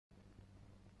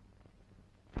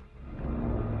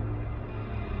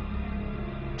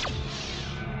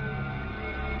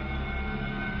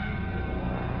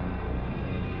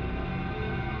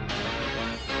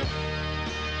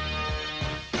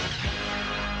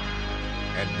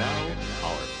And now,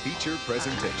 our feature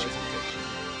presentation.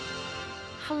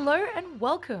 Hello and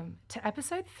welcome to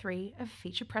episode 3 of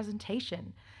Feature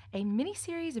Presentation, a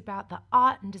mini-series about the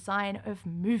art and design of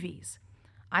movies.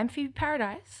 I'm Phoebe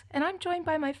Paradise, and I'm joined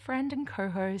by my friend and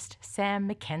co-host, Sam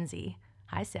McKenzie.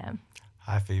 Hi, Sam.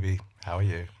 Hi, Phoebe. How are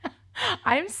you?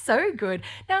 I'm so good.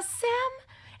 Now, Sam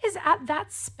is at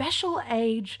that special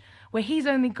age where he's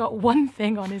only got one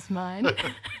thing on his mind.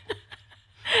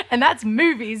 And that's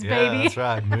movies, baby. Yeah, that's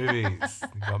right. Movies.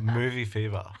 You've got movie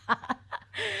fever.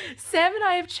 Sam and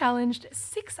I have challenged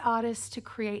 6 artists to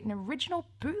create an original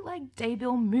bootleg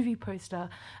daybill movie poster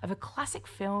of a classic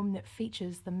film that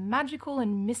features the magical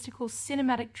and mystical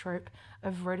cinematic trope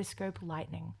of rotoscope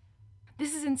lightning.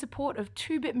 This is in support of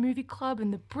 2-Bit Movie Club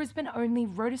and the Brisbane-only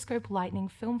Rotoscope Lightning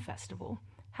Film Festival.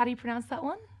 How do you pronounce that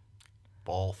one?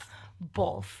 Both.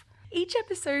 Both. Each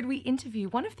episode, we interview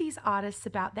one of these artists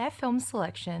about their film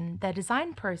selection, their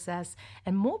design process,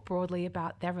 and more broadly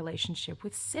about their relationship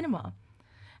with cinema.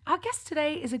 Our guest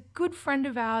today is a good friend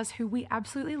of ours who we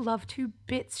absolutely love to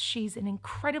bits. She's an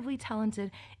incredibly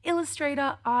talented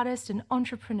illustrator, artist, and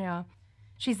entrepreneur.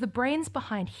 She's the brains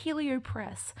behind Helio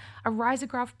Press, a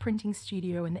risograph printing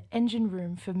studio in the engine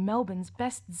room for Melbourne's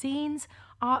best zines,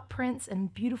 art prints,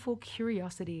 and beautiful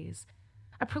curiosities.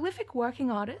 A prolific working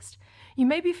artist, you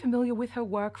may be familiar with her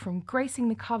work from gracing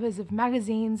the covers of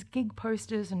magazines, gig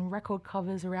posters, and record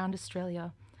covers around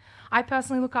Australia. I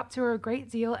personally look up to her a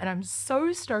great deal, and I'm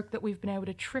so stoked that we've been able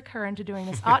to trick her into doing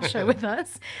this art show with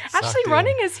us. Ashley in.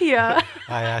 Running is here.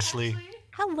 Hi, Ashley.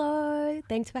 Hello,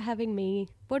 thanks for having me.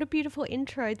 What a beautiful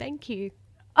intro, thank you.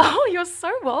 Oh, you're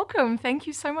so welcome. Thank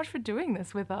you so much for doing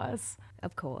this with us.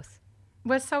 Of course.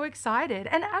 We're so excited.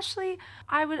 And Ashley,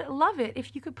 I would love it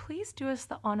if you could please do us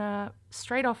the honor,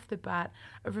 straight off the bat,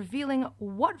 of revealing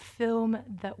what film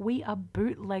that we are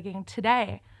bootlegging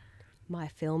today. My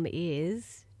film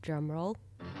is, drumroll,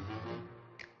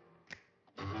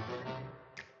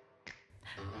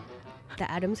 The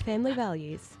Addams Family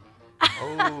Values.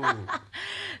 Oh,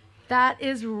 That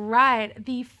is right.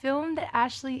 The film that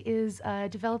Ashley is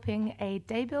developing a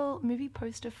daybill movie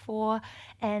poster for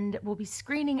and will be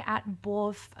screening at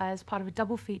Borth as part of a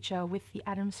double feature with The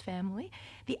Addams Family.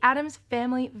 The Addams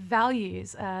Family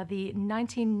Values, the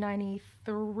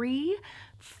 1993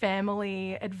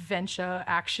 family adventure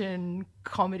action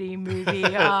comedy movie.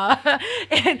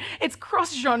 It's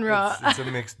cross-genre. it's a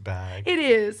mixed bag. It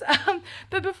is.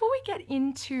 But before we get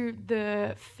into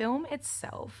the film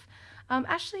itself,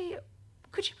 Ashley,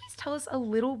 could you please tell us a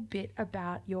little bit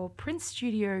about your print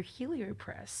studio, Helio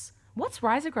Press? What's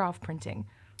risograph printing?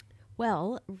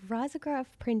 Well, risograph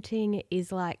printing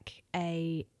is like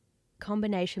a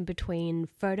combination between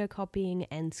photocopying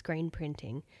and screen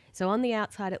printing. So on the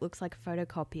outside it looks like a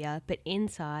photocopier, but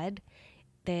inside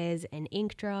there's an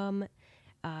ink drum.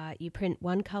 You print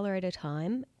one color at a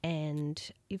time, and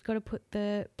you've got to put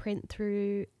the print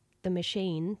through the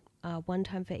machine one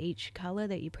time for each color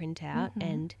that you print out.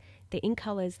 And the ink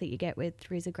colors that you get with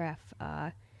risograph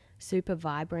are super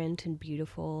vibrant and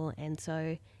beautiful, and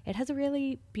so it has a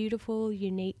really beautiful,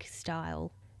 unique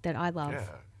style that I love. Yeah.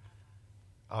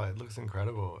 Oh, it looks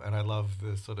incredible. And I love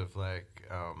the sort of like,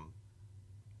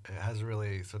 it has a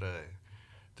really sort of,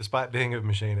 despite being a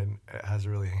machine, it has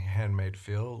a really handmade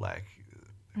feel, like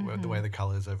the way the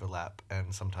colors overlap,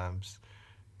 and sometimes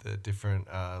the different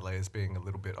layers being a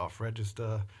little bit off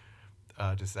register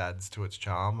just adds to its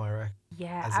charm, I reckon.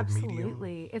 Yeah, as a medium.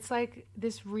 absolutely. It's like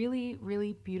this really,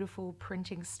 really beautiful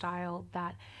printing style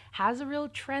that has a real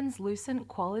translucent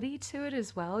quality to it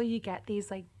as well. You get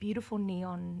these like beautiful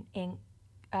neon ink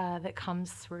that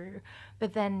comes through,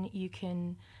 but then you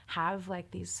can have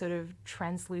like these sort of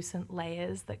translucent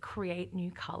layers that create new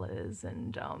colors,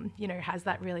 and has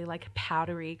that really like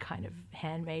powdery kind of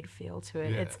handmade feel to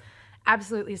it. Yeah. It's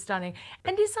absolutely stunning.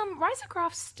 And is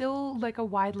risograph still like a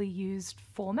widely used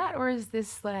format, or is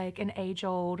this like an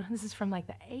age-old? This is from like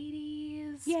the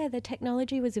 80s. Yeah, the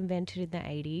technology was invented in the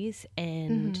 80s,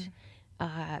 and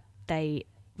they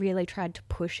really tried to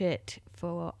push it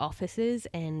for offices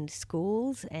and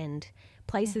schools and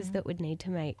places that would need to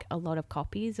make a lot of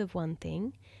copies of one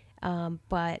thing.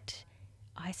 But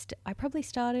I probably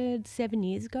started 7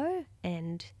 years ago,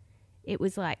 and it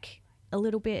was like a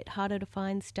little bit harder to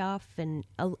find stuff, and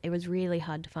it was really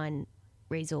hard to find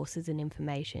resources and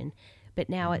information. But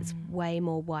now it's way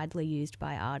more widely used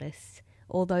by artists.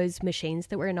 All those machines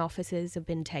that were in offices have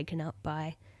been taken up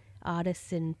by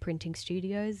artists and printing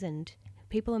studios, and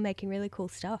people are making really cool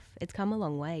stuff. It's come a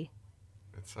long way.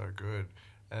 It's so good.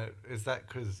 Is that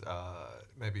because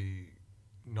maybe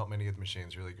not many of the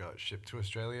machines really got shipped to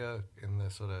Australia in the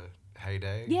sort of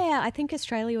heyday. Yeah, I think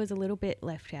Australia was a little bit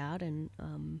left out, and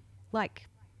like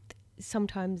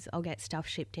sometimes I'll get stuff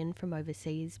shipped in from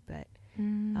overseas, but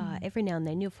every now and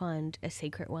then you'll find a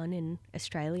secret one in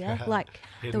Australia, like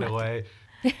Hidden away.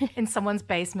 In someone's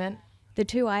basement. the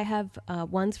two I have.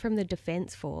 One's from the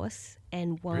Defence Force,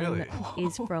 and one Really?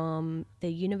 is from the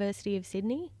University of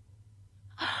Sydney.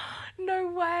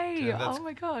 No way. Yeah, that's- Oh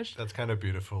my gosh. That's kind of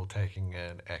beautiful, taking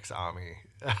an ex-army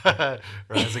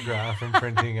risograph and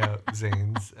printing out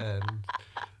zines. And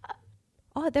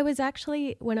Oh, there was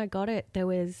actually, when I got it, there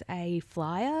was a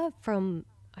flyer from,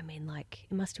 I mean, like,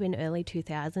 it must have been early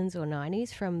 2000s or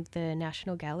 90s from the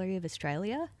National Gallery of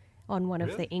Australia on one of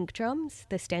Really? the ink drums.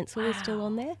 The stencil is still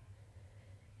on there.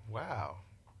 wow.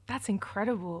 That's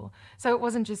incredible. So it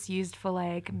wasn't just used for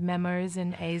like memos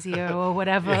in ASIO or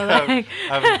whatever. Yeah, like,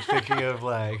 I'm thinking of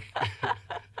like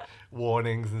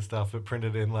warnings and stuff, but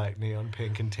printed in like neon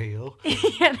pink and teal.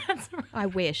 yeah, that's right. I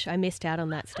wish I missed out on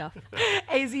that stuff.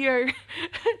 ASIO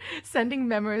sending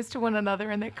memos to one another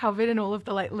and they're covered in all of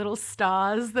the like little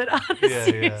stars that artists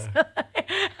use.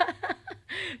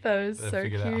 That was They so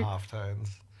figured cute. out halftones.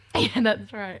 Yeah,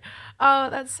 that's right. Oh,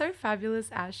 that's so fabulous,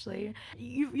 Ashley.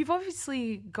 You've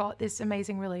obviously got this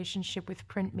amazing relationship with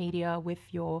print media, with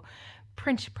your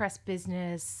print press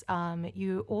business.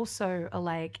 You also are,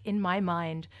 like, in my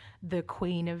mind, the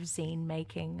queen of zine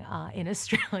making in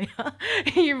Australia.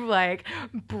 You've like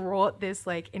brought this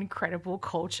like incredible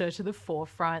culture to the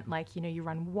forefront. Like, you know, you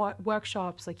run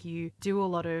workshops, like you do a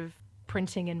lot of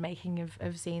printing and making of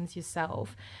zines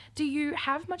yourself. Do you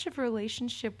have much of a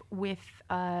relationship with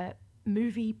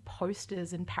movie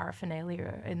posters and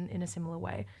paraphernalia in a similar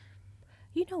way?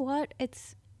 You know what?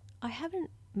 I haven't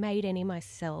made any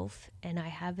myself, and I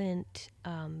haven't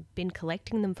been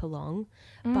collecting them for long.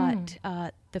 But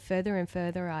the further and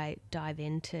further I dive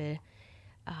into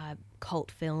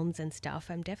cult films and stuff,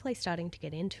 I'm definitely starting to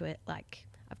get into it. Like,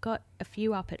 I've got a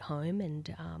few up at home,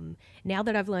 and now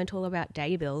that I've learnt all about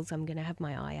daybills, I'm going to have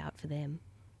my eye out for them.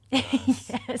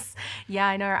 Yes. Yeah,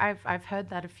 I know. I've heard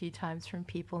that a few times from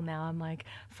people now. I'm like,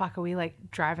 fuck, are we like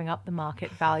driving up the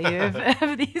market value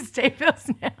of these day bills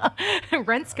now?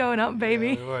 Rent's going up, baby.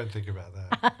 Yeah, we won't think about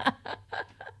that.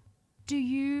 Do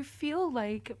you feel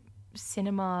like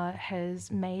cinema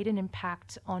has made an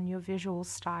impact on your visual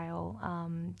style?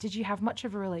 Did you have much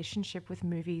of a relationship with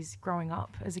movies growing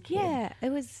up as a kid? Yeah,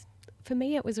 for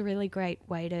me, it was a really great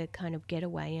way to kind of get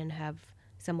away and have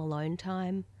some alone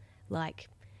time. Like,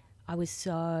 I was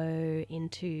so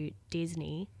into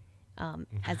Disney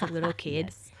as a little kid.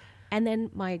 Yes. And then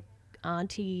my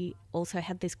auntie also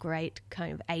had this great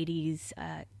kind of 80s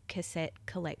cassette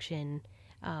collection.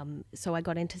 So I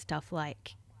got into stuff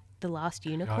like The Last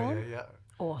Unicorn. Oh, yeah.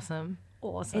 Awesome.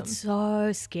 It's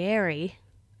so scary.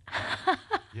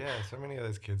 Yeah, so many of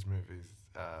those kids' movies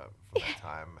from that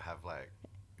time have like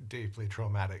deeply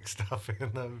traumatic stuff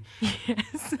in them.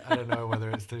 Yes. I don't know whether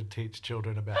it's to teach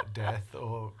children about death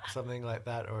or something like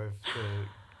that, or if the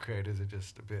creators are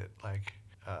just a bit like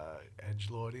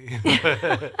edgelordy.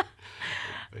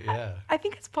 But yeah. I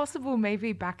think it's possible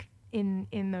maybe back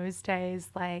in those days,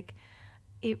 like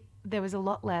there was a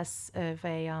lot less of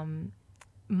a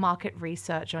market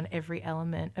research on every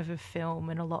element of a film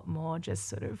and a lot more just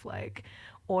sort of like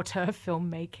auteur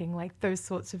filmmaking. Like those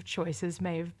sorts of choices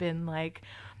may have been like,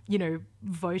 you know,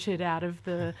 voted out of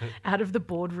the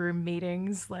boardroom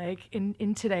meetings like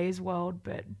in today's world,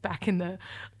 but back in the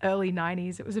early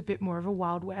 90s it was a bit more of a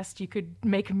Wild West. You could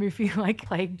make a movie like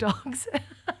Plague Dogs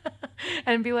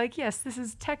and be like, yes, this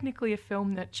is technically a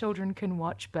film that children can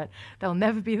watch, but they'll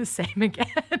never be the same again.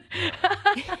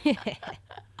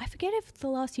 I forget if The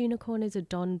Last Unicorn is a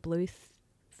Don Bluth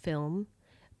film,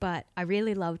 but I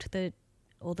really loved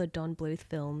all the Don Bluth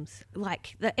films.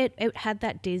 Like, it had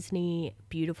that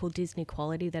beautiful Disney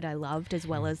quality that I loved, as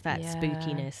well as that Yeah.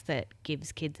 spookiness that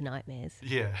gives kids nightmares.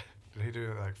 Yeah. Did he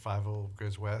do like Five All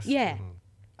Goes West? Yeah. And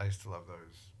I used to love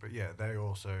those. But yeah, they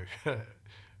also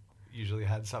usually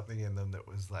had something in them that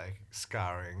was like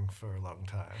scarring for a long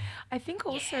time. I think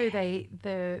also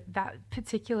that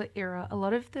particular era, a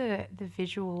lot of the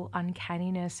visual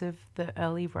uncanniness of the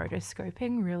early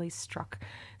rotoscoping really struck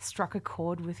a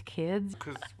chord with kids.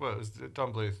 Because, well, it was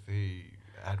Don Bluth, he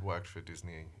had worked for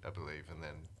Disney, I believe, and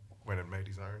then went and made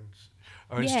his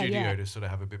own Yeah, studio yeah. to sort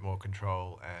of have a bit more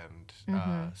control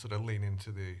and sort of lean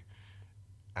into the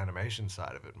animation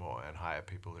side of it more and hire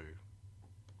people who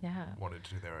Yeah. wanted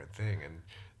to do their own thing. And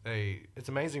it's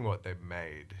amazing what they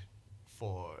made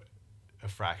for a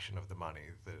fraction of the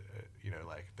money that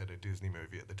that a Disney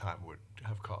movie at the time would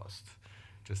have cost.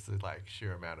 Just the like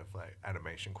sheer amount of like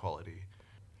animation quality.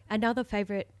 Another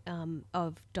favourite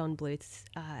of Don Bluth's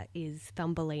is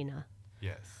Thumbelina.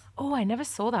 Yes. Oh, I never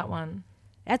saw that one.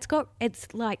 It's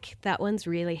like that one's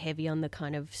really heavy on the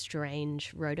kind of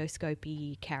strange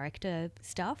rotoscopy character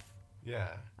stuff. Yeah.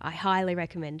 I highly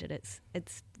recommend it.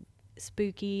 It's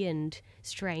spooky and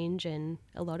strange and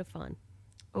a lot of fun.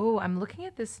 Oh, I'm looking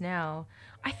at this now.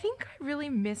 I think I really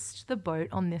missed the boat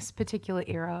on this particular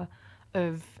era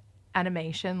of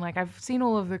animation. Like, I've seen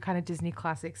all of the kind of Disney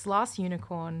classics. Last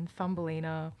Unicorn,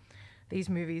 Thumbelina. These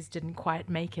movies didn't quite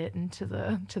make it into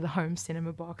the home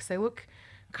cinema box. They look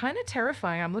kind of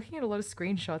terrifying. I'm looking at a lot of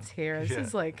screenshots here. This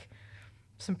is like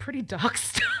some pretty dark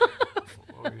stuff.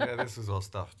 Well, yeah, this was all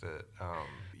stuff that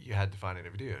you had to find in a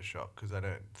video shop, because I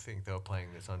don't think they were playing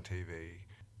this on TV.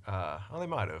 Well, they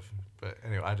might have, but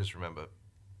anyway, I just remember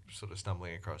sort of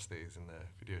stumbling across these in the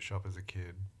video shop as a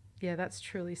kid. Yeah, that's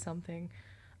truly something.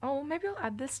 Oh, maybe I'll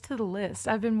add this to the list.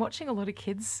 I've been watching a lot of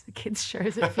kids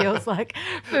shows, it feels like,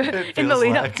 in the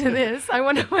lead up to this. I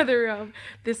wonder whether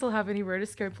this will have any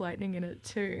rotoscope lightning in it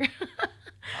too.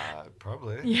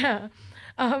 Probably. Yeah.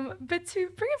 But to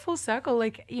bring it full circle,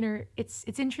 like, you know, it's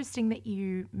interesting that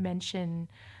you mention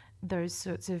those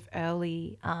sorts of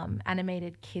early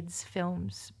animated kids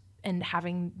films and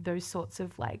having those sorts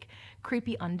of like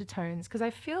creepy undertones, because I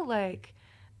feel like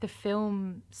the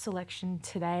film selection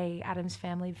today, Addams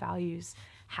Family Values,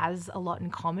 has a lot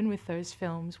in common with those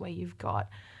films where you've got,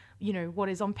 you know, what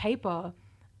is on paper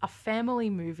a family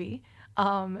movie,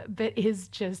 but is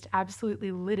just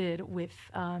absolutely littered with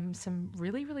some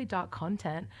really, really dark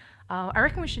content. I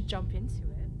reckon we should jump into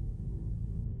it.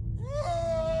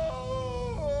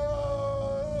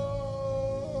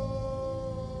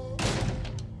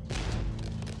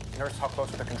 Nurse, how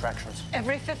close are the contractions?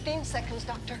 Every 15 seconds,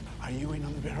 doctor. Are you in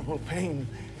unbearable pain?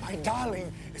 My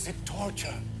darling, is it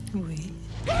torture? Oui.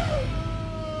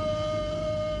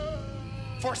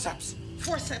 Forceps!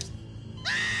 Forceps!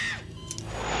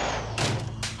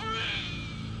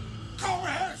 Go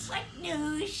ahead! What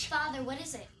news? Father, what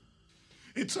is it?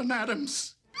 It's an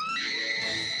Addams.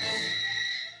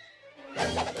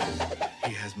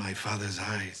 He has my father's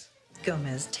eyes.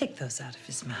 Gomez, take those out of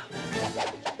his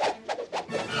mouth.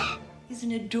 He's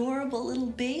an adorable little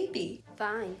baby.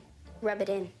 Fine. Rub it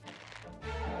in.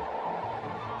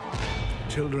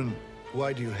 Children,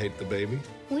 why do you hate the baby?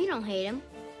 We don't hate him.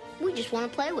 We just want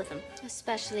to play with him.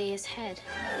 Especially his head.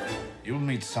 You'll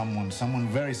meet someone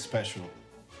very special.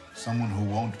 Someone who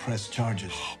won't press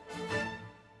charges.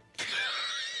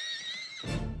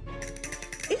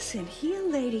 Isn't he a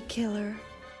lady killer?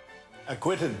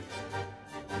 Acquitted.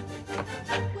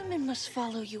 Women must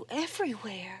follow you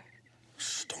everywhere.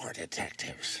 Store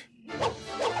detectives.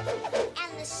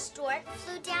 And the stork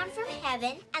flew down from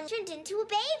heaven and turned into a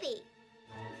baby.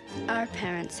 Our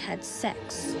parents had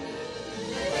sex.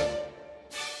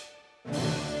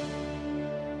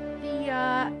 The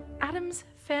Addams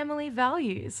Family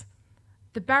Values.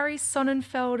 The Barry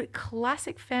Sonnenfeld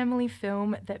classic family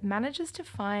film that manages to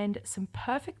find some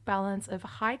perfect balance of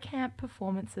high camp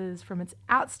performances from its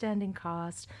outstanding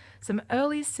cast, some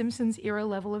early Simpsons era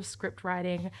level of script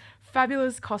writing,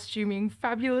 fabulous costuming,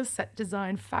 fabulous set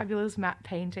design, fabulous matte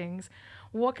paintings.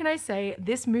 What can I say?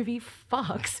 This movie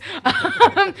fucks.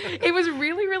 It was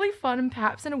really, really fun, and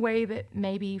perhaps in a way that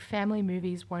maybe family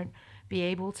movies won't be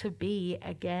able to be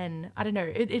again. I don't know.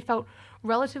 It felt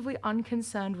relatively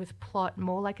unconcerned with plot,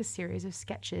 more like a series of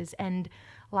sketches. And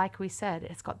like we said,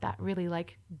 it's got that really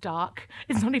like dark,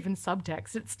 it's not even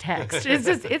subtext, it's text.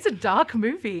 It's a dark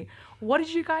movie. What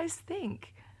did you guys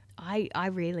think? I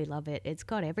really love it. It's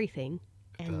got everything.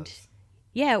 And does.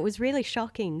 yeah, it was really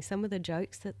shocking, some of the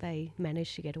jokes that they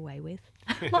managed to get away with.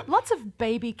 Lots of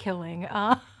baby killing.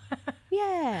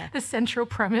 Yeah. The central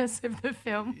premise of the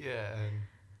film. Yeah, and,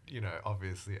 you know,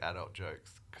 obviously adult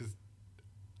jokes, because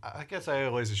I guess I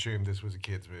always assumed this was a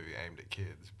kids' movie aimed at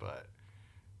kids, but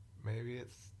maybe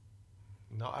it's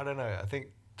not. I don't know. I think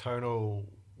tonal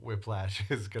whiplash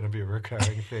is going to be a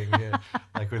recurring thing here,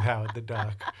 like with Howard the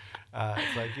Duck.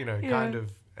 It's like, you know, kind of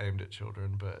aimed at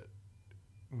children, but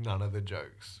none of the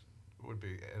jokes would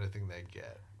be anything they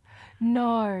get.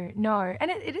 No.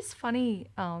 And it is funny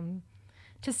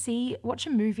to watch a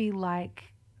movie like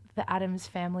The Addams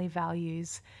Family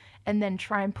Values and then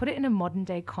try and put it in a modern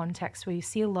day context where you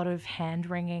see a lot of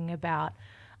hand-wringing about,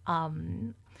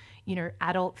 you know,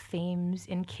 adult themes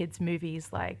in kids' movies,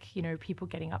 like, you know, people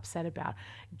getting upset about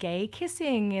gay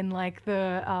kissing in like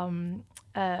the,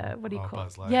 what do you call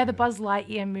it? Yeah, the Buzz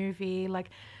Lightyear movie. Like,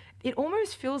 it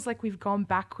almost feels like we've gone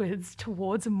backwards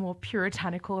towards a more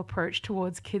puritanical approach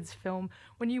towards kids' film.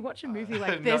 When you watch a movie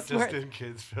like this, not just in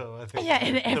kids' film. I think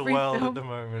in every the world film. at the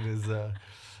moment is.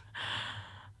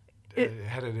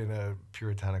 headed in a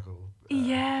puritanical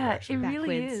yeah, direction. it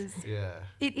really Backwards. is. Yeah.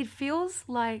 It feels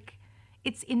like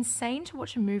it's insane to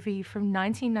watch a movie from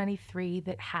 1993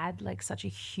 that had like such a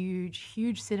huge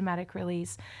cinematic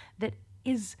release that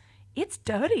is, it's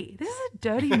dirty. This is a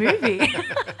dirty movie.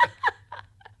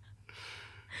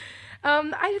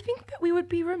 I think that we would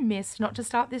be remiss not to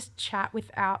start this chat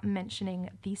without mentioning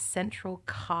the central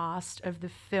cast of the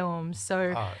film.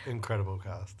 So Incredible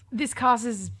cast. this cast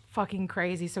is fucking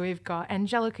crazy. So we've got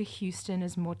Angelica Houston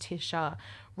as Morticia,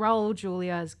 Raul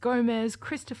Julia as Gomez,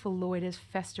 Christopher Lloyd as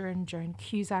Fester, and Joan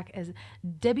Cusack as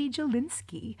Debbie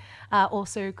Jelinski.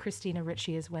 Also Christina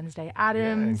Ricci as Wednesday Yeah,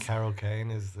 Addams. and Carol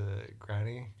Kane is the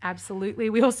granny. Absolutely.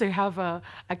 We also have a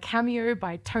cameo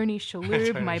by Tony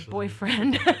Shalhoub, Tony my Shalhoub.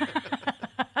 boyfriend.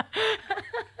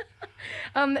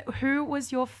 Who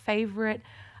was your favorite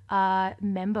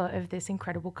member of this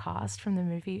incredible cast from the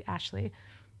movie, Ashley?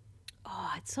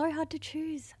 Oh, it's so hard to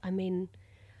choose. I mean,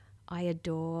 I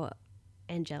adore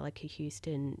Angelica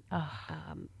Houston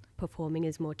performing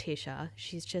as Morticia.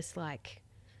 She's just like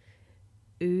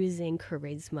oozing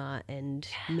charisma and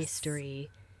mystery.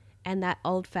 And that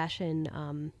old-fashioned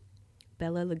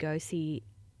Bela Lugosi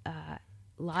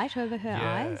light over her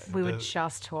eyes. We were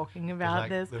just talking about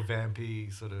this. The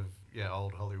vampy sort of,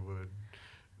 old Hollywood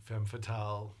femme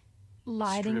fatale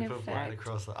Lighting strip of light effect.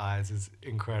 across the eyes is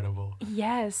incredible.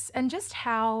 Yes, and just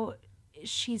how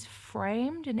she's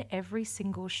framed in every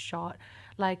single shot.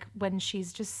 Like when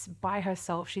she's just by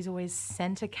herself, she's always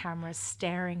center camera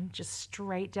staring just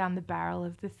straight down the barrel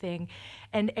of the thing.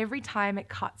 And every time it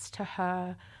cuts to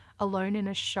her alone in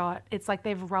a shot, it's like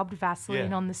they've rubbed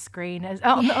Vaseline Yeah. on the screen,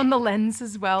 on the lens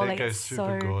as well. They Like go it's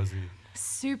super gauzy.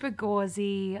 super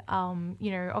gauzy.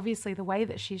 Obviously the way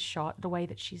that she's shot, the way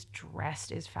that she's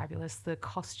dressed is fabulous. The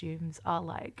costumes are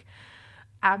like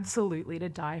absolutely to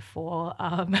die for.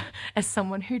 As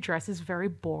someone who dresses very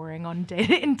boring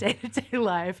in day-to-day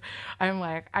life, I'm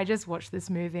like, I just watched this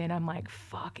movie and I'm like,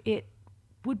 fuck, it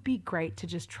would be great to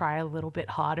just try a little bit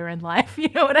harder in life, you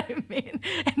know what I mean?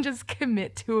 And just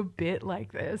commit to a bit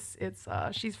like this. It's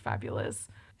she's fabulous.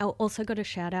 I also got to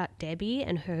shout out Debbie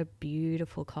and her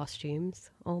beautiful costumes.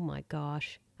 Oh my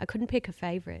gosh. I couldn't pick a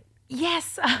favorite.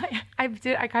 Yes, I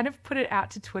did. I kind of put it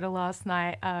out to Twitter last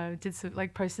night.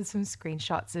 Posted some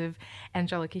screenshots of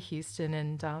Angelica Houston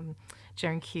and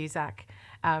Joan Cusack.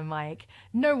 Like,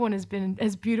 no one has been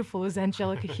as beautiful as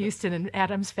Angelica Houston and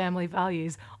Addams Family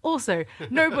Values. Also,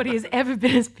 nobody has ever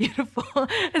been as beautiful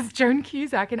as Joan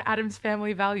Cusack and Addams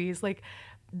Family Values. Like,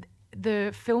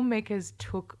 the filmmakers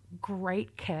took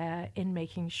great care in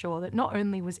making sure that not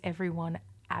only was everyone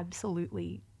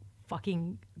absolutely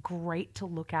fucking great to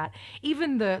look at,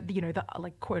 even the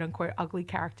like quote unquote ugly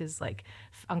characters like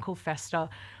Uncle Fester,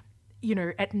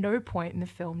 at no point in the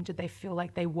film did they feel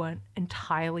like they weren't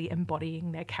entirely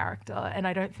embodying their character. And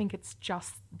I don't think it's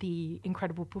just the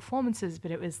incredible performances,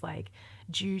 but it was like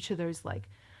due to those like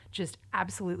just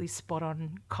absolutely spot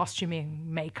on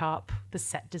costuming, makeup, the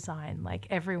set design. Like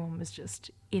everyone was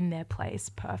just in their place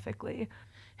perfectly.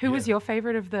 Who was your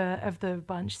favorite of the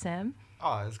bunch, Sam?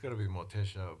 Oh, it's got to be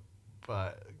Morticia.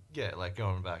 But yeah, like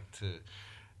going back to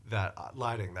that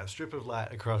lighting, that strip of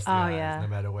light across the eyes, no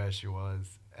matter where she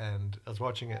was. And I was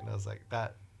watching it and I was like,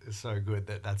 that is so good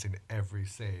that that's in every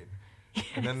scene. Yes.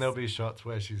 And then there'll be shots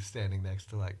where she's standing next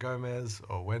to like Gomez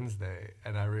or Wednesday.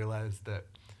 And I realized that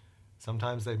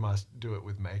sometimes they must do it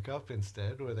with makeup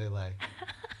instead, where they like,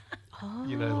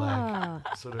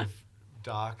 sort of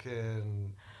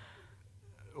darken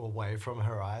away from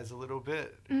her eyes a little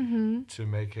bit to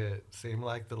make it seem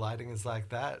like the lighting is like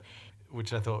that,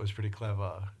 which I thought was pretty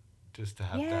clever, just to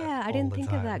have that. Yeah, I didn't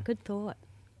think of that. Good thought.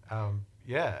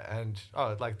 And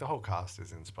like the whole cast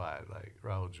is inspired. Like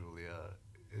Raul Julia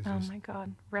is Oh just my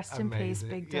God. Rest in amazing.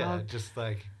 peace, big Yeah, dog. just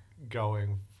like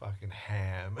going fucking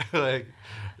ham, like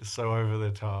so over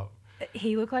the top.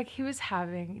 He looked like he was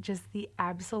having just the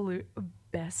absolute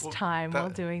best time while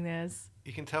doing this.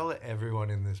 You can tell that everyone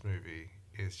in this movie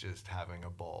is just having a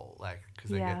ball, like,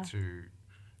 because they get to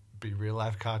be real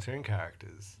life cartoon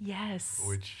characters. Yes.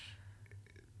 Which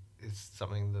is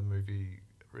something the movie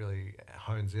really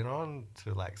hones in on,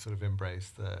 to like sort of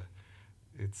embrace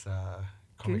its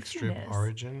comic strip Goofiness.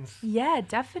 origins. Yeah,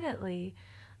 definitely.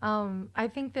 I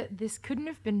think that this couldn't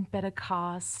have been better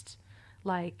cast.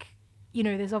 Like,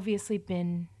 there's obviously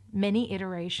been many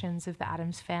iterations of the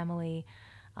Addams Family,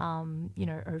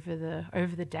 over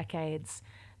the decades.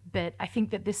 But I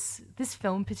think that this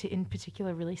film in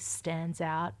particular really stands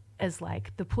out as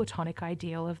like the platonic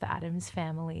ideal of the Addams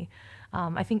Family.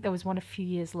 I think there was one a few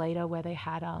years later where they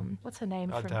had what's her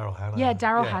name? Daryl Hannah. Yeah,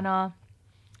 Daryl Hannah.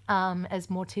 as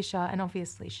Morticia, and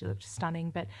obviously she looked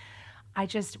stunning, but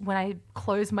when I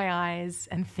close my eyes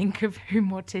and think of who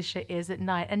Morticia is at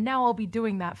night, and now I'll be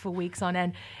doing that for weeks on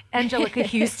end, Angelica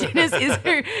Houston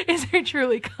is who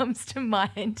truly comes to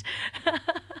mind.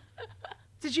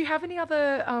 Did you have any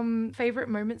other favorite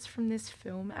moments from this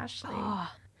film, Ashley? Oh,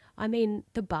 I mean,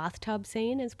 the bathtub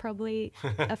scene is probably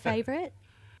a favorite.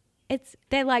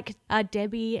 They're like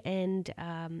Debbie and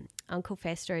Uncle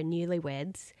Fester are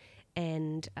newlyweds,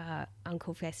 and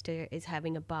Uncle Fester is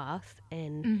having a bath,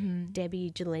 and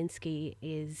Debbie Jelinski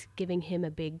is giving him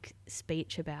a big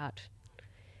speech about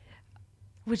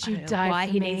Would you die why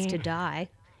for he me? needs to die,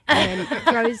 and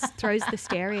then throws the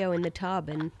stereo in the tub,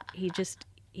 and he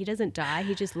doesn't die,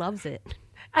 he just loves it.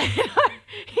 I know.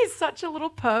 He's such a little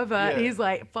pervert. Yeah. He's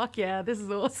like, fuck yeah, this is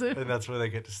awesome. And that's where they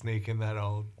get to sneak in that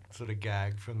old sort of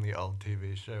gag from the old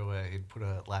TV show where he'd put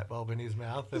a light bulb in his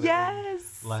mouth and it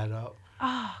Yes. would light up.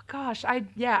 Oh gosh, I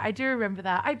do remember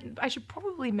that. I should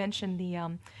probably mention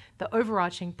the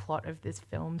overarching plot of this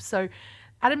film. So,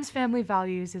 Addams Family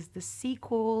Values is the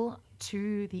sequel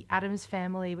to The Addams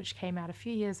Family, which came out a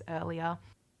few years earlier.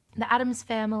 The Addams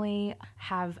Family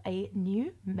have a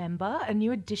new member, a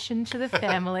new addition to the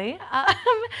family.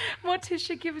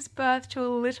 Morticia gives birth to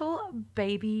a little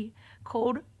baby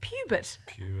called Pubert.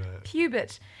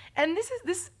 Pubert. And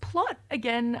this plot,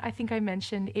 again, I think I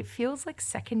mentioned, it feels like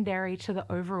secondary to the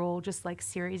overall just like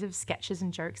series of sketches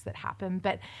and jokes that happen.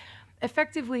 But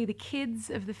effectively, the kids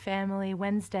of the family,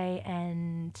 Wednesday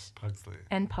and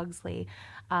Pugsley,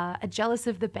 are jealous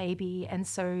of the baby, and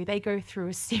so they go through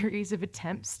a series of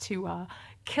attempts to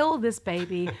kill this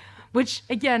baby, which,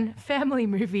 again, family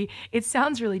movie, it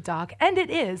sounds really dark, and it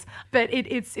is, but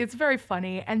it's very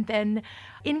funny. And then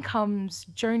in comes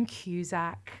Joan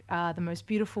Cusack, the most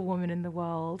beautiful woman in the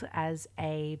world, as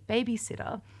a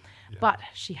babysitter. But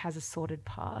she has a sordid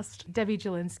past. Debbie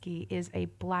Jelinski is a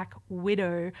black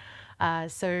widow,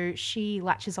 so she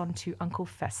latches on to Uncle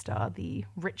Fester, the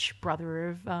rich brother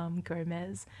of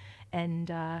Gomez, and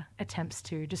attempts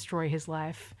to destroy his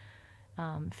life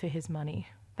for his money.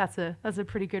 That's a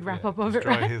pretty good wrap up of it,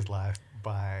 right? Destroy his life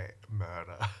by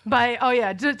murder.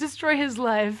 Destroy his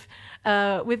life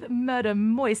with murder,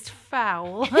 moist,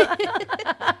 foul.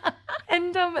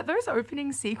 And those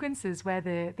opening sequences where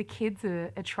the kids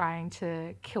are trying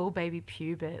to kill baby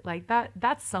Pubert, like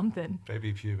that's something.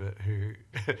 Baby Pubert, who,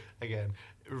 again,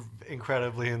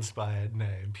 incredibly inspired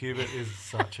name. Pubert is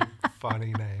such a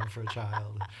funny name for a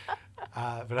child.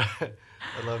 But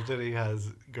I love that he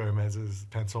has Gomez's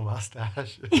pencil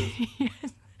mustache.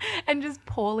 Yes. And just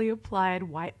poorly applied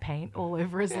white paint all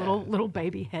over his little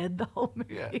baby head the whole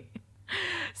movie. Yeah.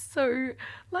 So,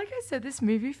 like I said, this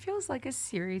movie feels like a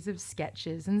series of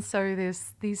sketches. And so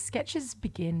these sketches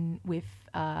begin with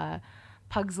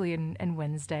Pugsley and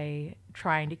Wednesday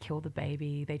trying to kill the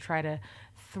baby. They try to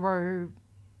throw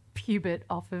Pubert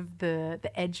off of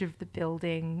the edge of the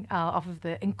building, off of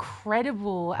the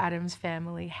incredible Addams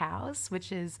Family house,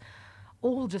 which is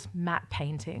all just matte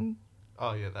painting.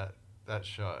 Oh, yeah, that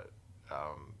shot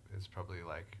is probably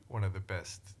like one of the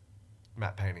best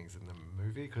matte paintings in the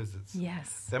movie, because it's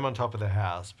them on top of the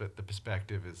house, but the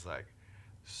perspective is like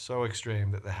so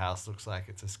extreme that the house looks like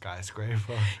it's a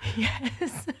skyscraper.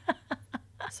 Yes.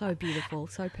 So beautiful,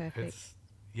 so perfect.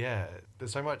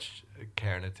 There's so much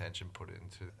care and attention put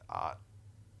into the art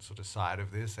sort of side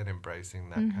of this and embracing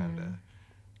that kind of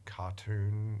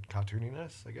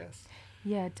cartooniness, I guess.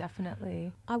 Yeah,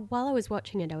 definitely. While I was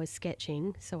watching it, I was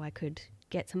sketching so I could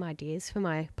get some ideas for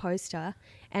my poster,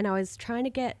 and I was trying to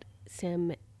get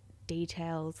some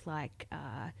details like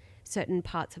certain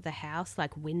parts of the house,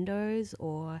 like windows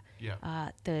or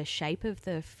the shape of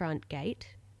the front gate.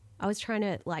 I was trying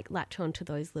to like latch onto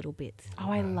those little bits.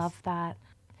 Oh, I love that.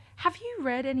 Have you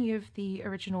read any of the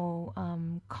original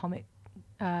comic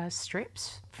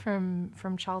strips from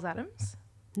Charles Addams?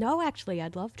 No, actually,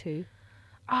 I'd love to.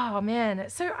 Oh man,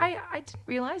 so I didn't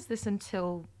realize this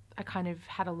until I kind of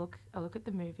had a look at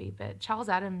the movie. But Charles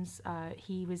Addams,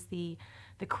 he was the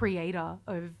creator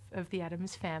of the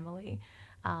Addams Family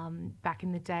back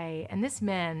in the day, and this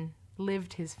man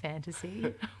lived his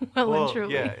fantasy well and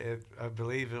truly. Yeah, I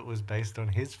believe it was based on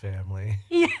his family.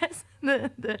 Yes,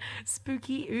 the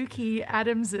spooky ooky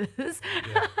Addamses.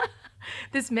 Yeah.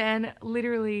 This man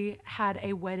literally had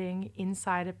a wedding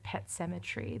inside a pet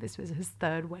cemetery. This was his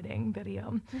third wedding that he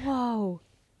Whoa.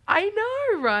 I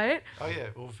know, right? Oh yeah.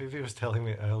 Well, Phoebe was telling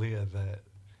me earlier that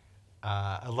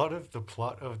a lot of the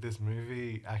plot of this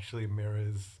movie actually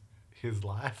mirrors his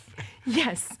life.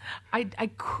 Yes, I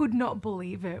could not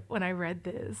believe it when I read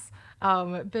this.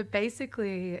 But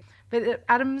basically,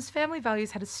 Adam's family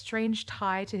values had a strange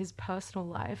tie to his personal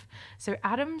life. So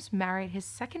Adams married his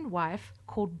second wife,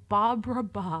 called Barbara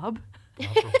Barb.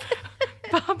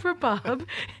 Barbara Barb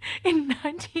in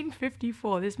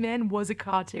 1954. This man was a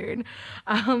cartoon.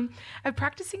 A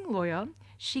practicing lawyer,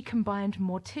 she combined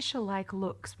Morticia-like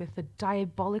looks with the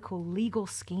diabolical legal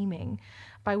scheming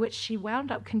by which she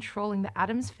wound up controlling the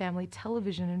Addams Family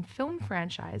television and film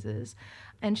franchises,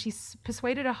 and she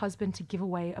persuaded her husband to give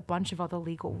away a bunch of other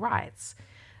legal rights.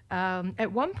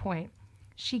 At one point,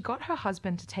 she got her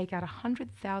husband to take out a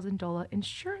 $100,000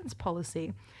 insurance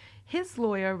policy. His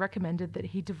lawyer recommended that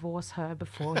he divorce her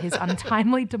before his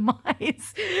untimely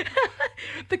demise.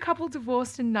 The couple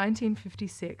divorced in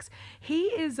 1956. He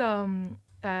is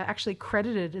actually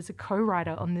credited as a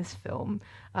co-writer on this film,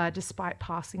 despite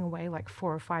passing away like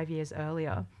 4 or 5 years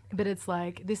earlier. But it's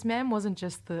like, this man wasn't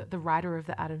just the writer of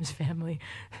the Addams Family.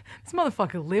 This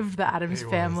motherfucker lived the Addams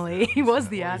Family. He was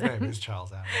the Addams. His name is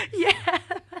Charles Addams. Yeah,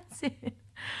 that's it.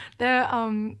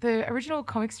 The original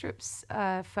comic strips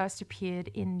first appeared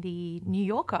in the New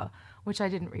Yorker, which I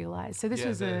didn't realize. So this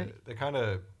was they're kind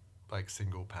of like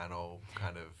single panel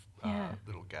kind of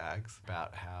little gags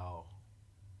about how,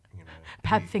 you know,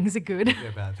 bad things are good. Yeah,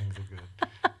 bad things are good.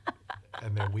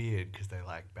 And they're weird because they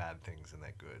like bad things and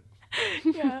they're good.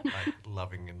 Yeah. Like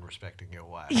loving and respecting your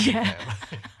wife. Yeah.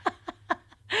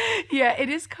 Yeah, it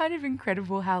is kind of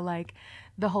incredible how like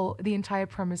the entire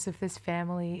premise of this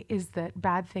family is that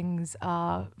bad things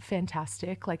are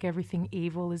fantastic, like everything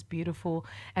evil is beautiful,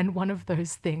 and one of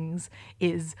those things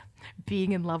is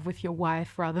being in love with your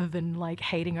wife rather than like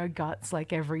hating her guts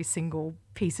like every single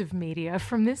piece of media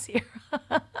from this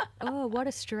era. Oh, what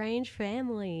a strange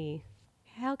family.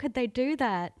 How could they do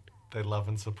that? They love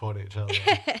and support each other.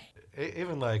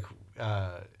 Even like,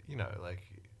 you know, like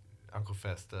Uncle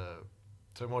Fester.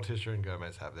 So Morticia and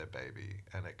Gomez have their baby,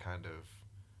 and it kind of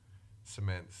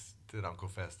cements that Uncle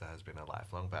Fester has been a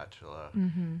lifelong bachelor,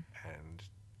 and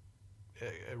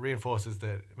it reinforces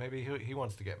that maybe he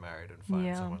wants to get married and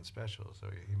find someone special. So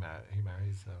he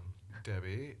marries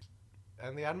Debbie,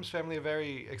 and the Addams family are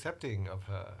very accepting of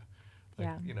her.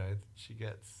 Like, you know,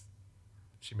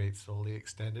 she meets all the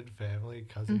extended family,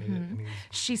 cousin and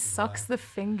she sucks the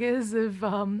fingers of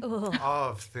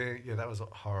Thing. Yeah, that was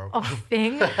horrible. Of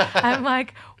Thing. I'm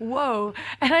like, whoa.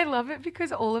 And I love it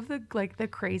because all of the like the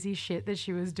crazy shit that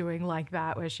she was doing like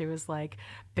that, where she was like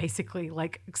basically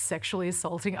like sexually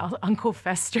assaulting Uncle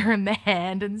Fester in the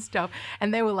hand and stuff.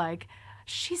 And they were like,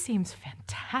 she seems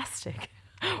fantastic.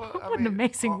 Well, what an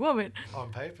amazing woman.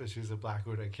 On paper, she's a Black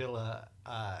Widow killer,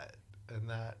 and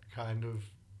that kind of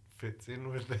fits in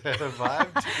with their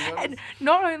vibe, to be honest. And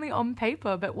not only on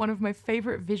paper, but one of my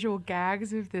favorite visual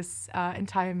gags of this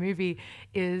entire movie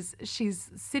is she's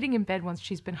sitting in bed once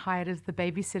she's been hired as the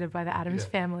babysitter by the Addams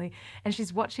family, and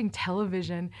she's watching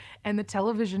television, and the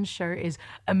television show is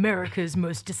America's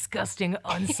Most Disgusting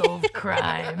Unsolved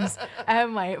Crimes.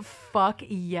 I'm like, fuck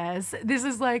yes. This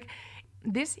is like,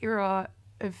 this era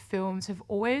of films have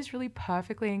always really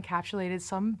perfectly encapsulated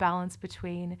some balance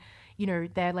between, you know,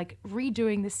 they're like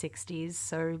redoing the 60s,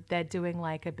 so they're doing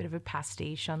like a bit of a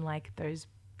pastiche on like those,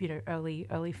 you know,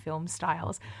 early film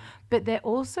styles, but they're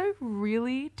also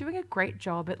really doing a great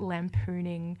job at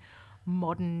lampooning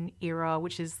modern era,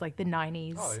 which is like the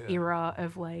 90s era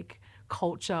of like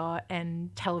culture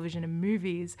and television and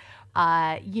movies.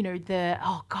 You know, the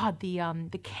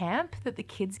camp that the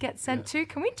kids get sent to.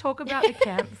 Can we talk about the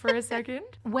camp for a second?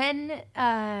 When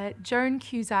Joan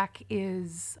Cusack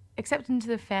is accepted into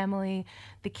the family,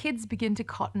 the kids begin to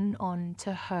cotton on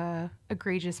to her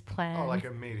egregious plan. Oh, like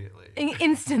immediately.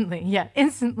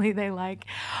 Instantly they like,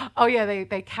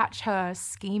 they catch her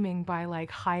scheming by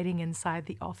like hiding inside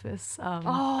the office.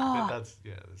 That's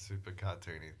the super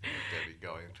cartoony thing of Debbie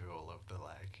going through all of the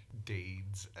like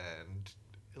deeds and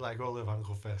like all of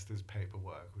Uncle Fester's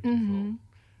paperwork, which is all,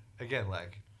 again,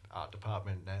 like art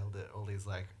department nailed it. All these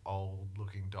like old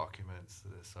looking documents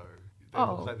that are they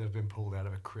look like they've been pulled out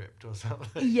of a crypt or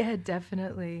something. Yeah,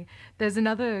 definitely. There's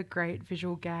another great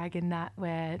visual gag in that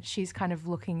where she's kind of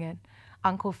looking at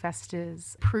Uncle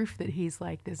Fester's proof that he's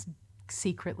like this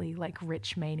secretly like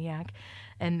rich maniac,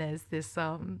 and there's this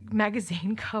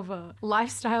magazine cover,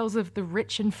 Lifestyles of the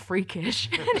Rich and Freakish,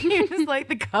 and he was like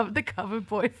the cover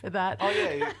boy for that.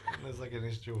 And there's like an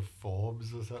issue of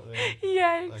Forbes or something.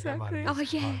 Yeah, like exactly.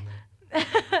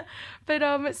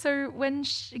 But so when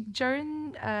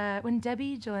when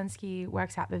Debbie Jelensky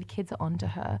works out that the kids are onto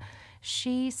her,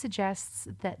 she suggests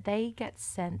that they get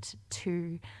sent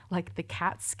to like the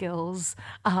Catskills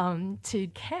to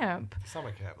camp.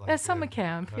 Summer camp. Summer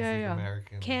camp. Yeah.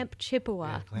 American. Camp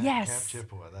Chippewa. Yes. Camp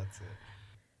Chippewa, that's it.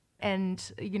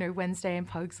 And, Wednesday and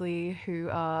Pugsley, who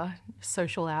are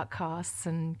social outcasts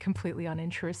and completely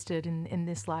uninterested in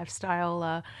this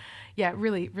lifestyle,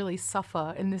 really, really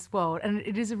suffer in this world. And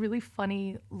it is a really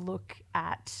funny look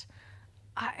at...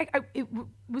 it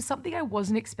was something I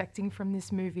wasn't expecting from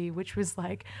this movie, which was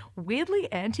like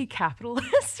weirdly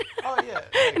anti-capitalist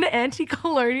and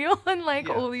anti-colonial in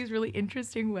all these really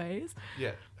interesting ways.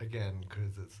 Yeah, again,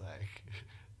 because it's like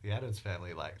the Addams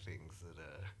Family like things that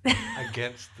are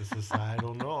against the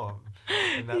societal norm,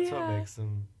 and that's what makes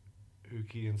them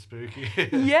ooky and spooky.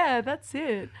 Yeah, that's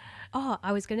it. Oh,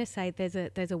 I was going to say there's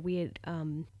a weird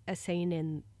a scene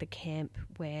in the camp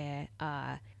where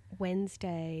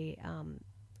Wednesday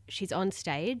she's on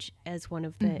stage as one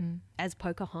of the as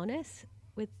Pocahontas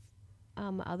with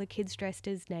other kids dressed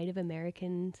as Native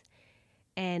Americans,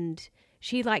 and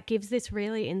she gives this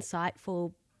really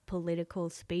insightful political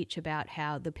speech about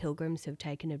how the Pilgrims have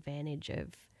taken advantage of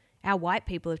how white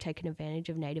people have taken advantage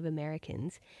of Native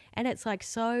Americans, and it's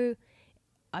so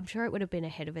I'm sure it would have been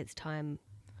ahead of its time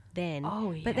then.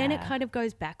 Oh, yeah. But then it kind of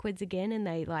goes backwards again, and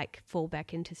they fall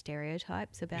back into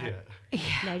stereotypes about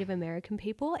Native American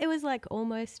people. It was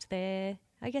almost there.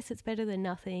 I guess it's better than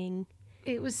nothing.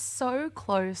 It was so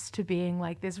close to being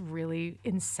this really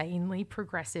insanely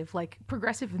progressive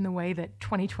in the way that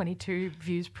 2022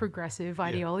 views progressive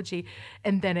ideology.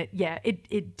 And then it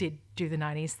did do the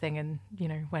 90s thing and,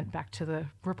 went back to the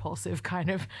repulsive kind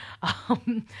of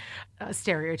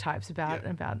stereotypes about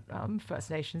First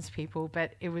Nations people.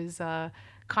 But it was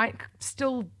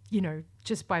still,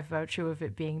 just by virtue of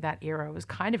it being that era, it was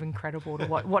kind of incredible to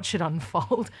watch it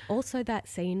unfold. Also that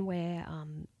scene where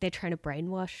they're trying to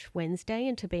brainwash Wednesday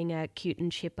into being a cute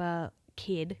and chipper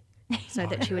kid so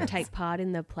that she would take part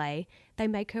in the play. They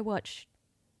make her watch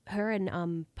her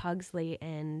and Pugsley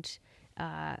and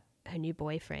her new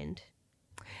boyfriend.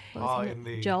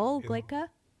 Joel Glicker?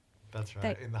 That's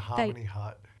right, in the Harmony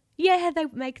Hut. Yeah,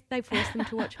 they force them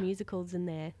to watch musicals in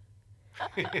there.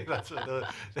 That's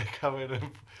what they come in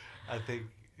and I think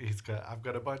I've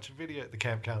got a bunch of the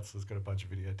camp counselor's got a bunch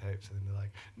of videotapes, and they're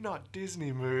like, not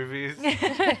Disney movies. And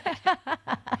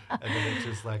then it's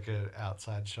just an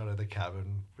outside shot of the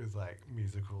cabin with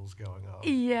musicals going on.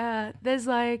 Yeah, there's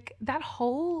that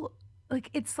whole,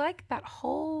 it's that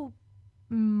whole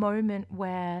moment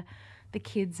where the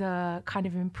kids are kind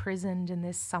of imprisoned in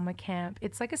this summer camp.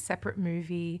 It's a separate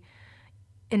movie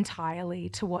entirely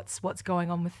to what's going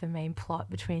on with the main plot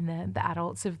between the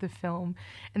adults of the film.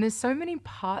 And there's so many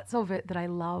parts of it that I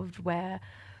loved where,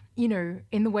 in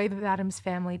the way that the Addams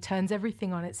Family turns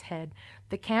everything on its head,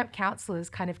 the camp counselors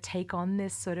kind of take on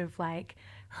this sort of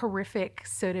horrific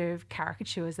sort of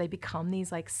caricatures. They become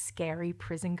these scary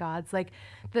prison guards.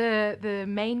 The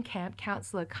main camp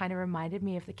counselor kind of reminded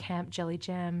me of the Camp Jelly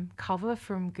Jam cover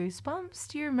from Goosebumps.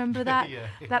 Do you remember that? Yeah.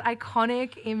 That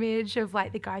iconic image of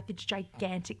the guy with the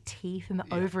gigantic teeth and the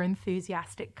over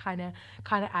enthusiastic kind of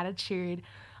attitude.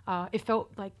 It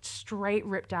felt straight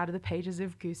ripped out of the pages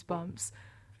of Goosebumps.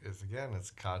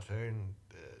 It's cartoon.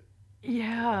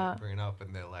 Yeah. Bring it up,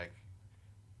 and they're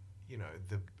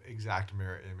the exact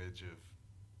mirror image of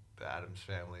the Addams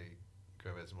Family,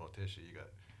 Gomez and Morticia. You got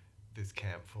this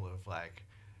camp full of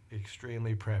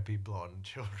extremely preppy blonde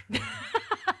children,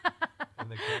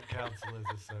 and the camp counselors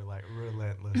are so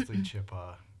relentlessly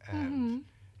chipper, and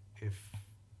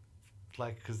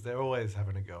because they're always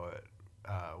having a go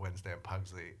at Wednesday and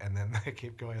Pugsley, and then they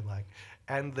keep going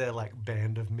and they're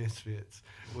band of misfits,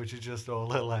 which is just all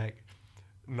the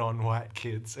non-white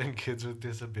kids and kids with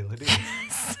disabilities.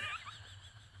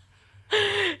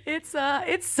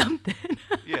 It's something.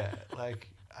 Yeah,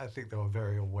 I think they were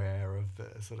very aware of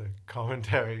the sort of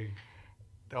commentary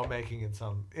they were making in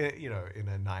some, in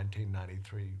a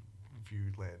 1993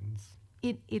 viewed lens.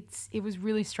 It was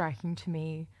really striking to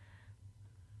me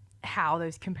how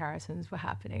those comparisons were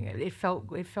happening. It felt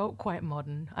quite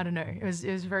modern. I don't know. It was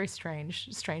very strange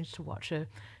to watch a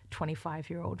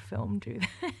 25-year-old film do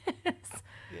this.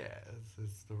 Yeah,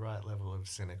 it's the right level of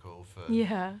cynical for the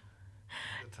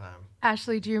time.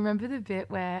 Ashley, do you remember the bit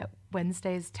where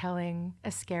Wednesday's telling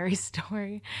a scary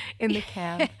story in the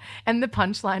camp, and the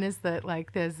punchline is that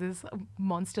there's this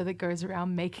monster that goes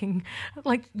around making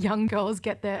young girls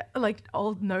get their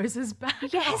old noses back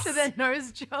to their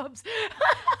nose jobs,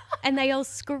 and they all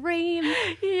scream.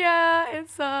 Yeah,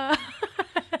 it's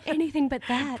anything but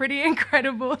that. Pretty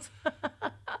incredible.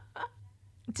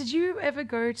 Did you ever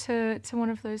go to one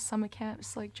of those summer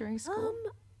camps like during school?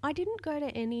 I didn't go to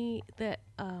any that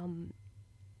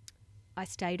I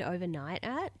stayed overnight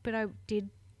at, but I did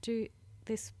do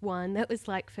this one that was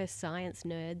like for science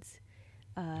nerds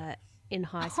in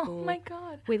high school. Oh my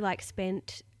God. We like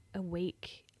spent a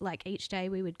week, like each day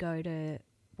we would go to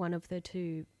one of the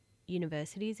two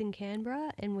universities in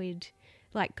Canberra and we'd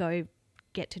like go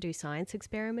get to do science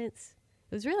experiments.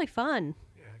 It was really fun.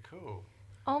 Yeah, cool.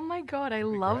 Oh my God, I be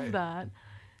love great. that.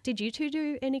 Did you two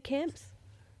do any camps?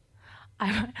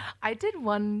 I did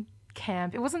one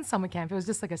camp. It wasn't summer camp. It was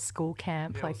just like a school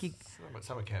camp. Yeah, like you.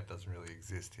 summer camp doesn't really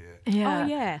exist here. Yeah. Oh,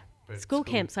 yeah. But School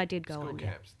camps I did go school on.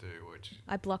 Yeah. camps do, which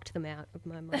I blocked them out of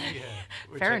my mind. yeah,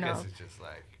 which Fair I enough. guess is just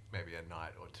like maybe a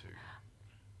night or two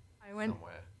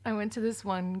somewhere. I went to this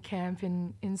one camp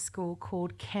in school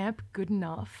called Camp Good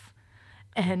Enough.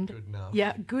 And Good enough.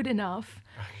 yeah, good enough.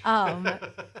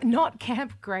 Not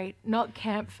Camp Great, not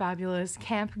Camp Fabulous,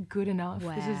 Camp Good Enough.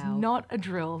 This is Wow. not a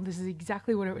drill. This is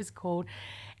exactly what it was called.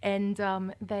 And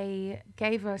they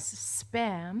gave us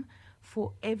Spam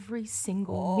for every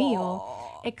single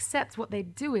meal, except what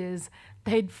they'd do is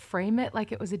they'd frame it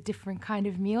like it was a different kind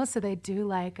of meal. So they'd do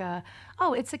like,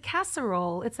 it's a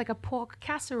casserole. It's like a pork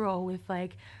casserole with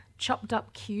like chopped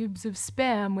up cubes of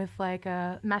Spam with like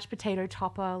a mashed potato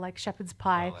topper, like shepherd's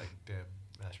pie. Like damn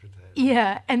mashed potatoes.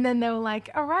 Yeah, and then they were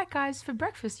like, all right, guys, for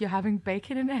breakfast, you're having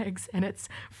bacon and eggs, and it's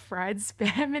fried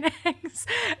Spam and eggs,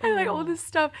 and like all this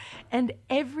stuff. And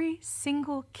every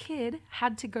single kid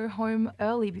had to go home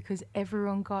early because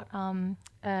everyone got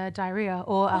diarrhea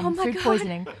or my food God.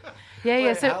 poisoning. Yeah, yeah.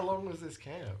 Wait, So how long was this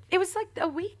camp? it was like a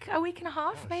week and a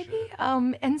half, maybe. shit.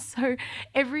 And so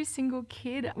every single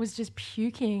kid was just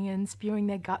puking and spewing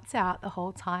their guts out the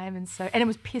whole time. And it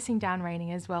was pissing down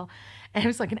raining as well. And it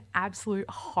was like an absolute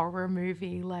horror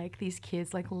movie, like these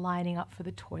kids like lining up for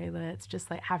the toilets,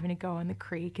 just like having to go in the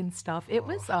creek and stuff. It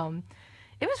was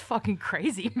fucking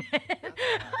crazy, man.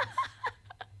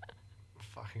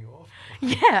 Fucking awful.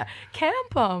 Yeah,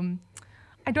 camp.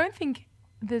 I don't think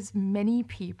there's many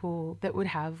people that would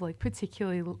have like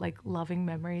particularly like loving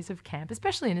memories of camp,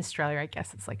 especially in Australia. I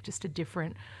guess it's like just a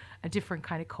different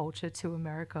kind of culture to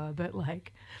America. But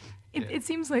like, it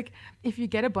seems like if you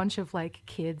get a bunch of like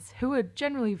kids who are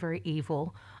generally very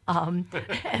evil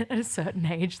at a certain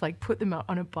age, like put them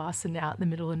on a bus and out in the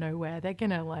middle of nowhere, they're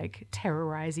gonna like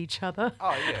terrorize each other.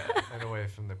 Oh yeah, and away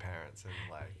from the parents and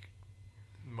like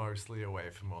mostly away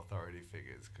from authority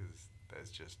figures because there's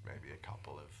just maybe a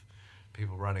couple of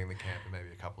people running the camp and maybe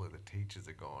a couple of the teachers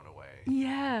are gone away.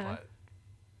 Yeah.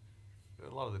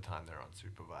 But a lot of the time they're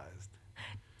unsupervised.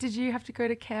 Did you have to go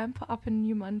to camp up in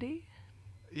New Mundy?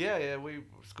 Yeah, we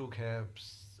school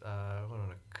camps. Went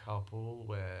on a couple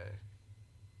where,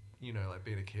 you know, like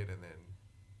being a kid and then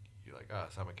you're like, oh,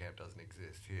 summer camp doesn't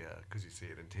exist here because you see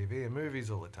it in TV and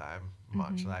movies all the time,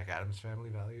 much like Addams Family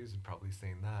Values. You've probably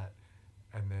seen that.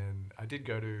 And then I did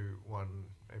go to one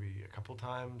maybe a couple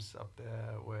times up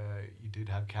there where you did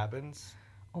have cabins.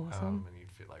 Awesome. And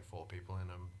you'd fit like 4 people in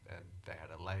them and they had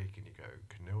a lake and you go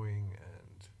canoeing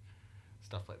and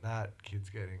stuff like that. Kids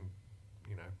getting,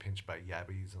 you know, pinched by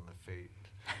yabbies on the feet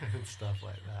and stuff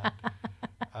like that.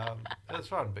 It was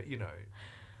fun, but you know,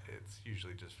 it's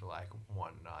usually just for like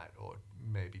one night or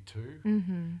maybe 2.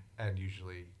 Mm-hmm. And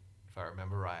usually, if I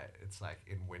remember right, it's like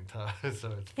in winter,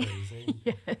 so it's freezing.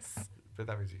 Yes. But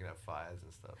that means you can have fires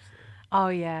and stuff. So. Oh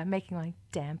yeah, making like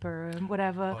damper and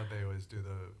whatever. Or they always do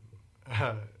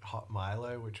the hot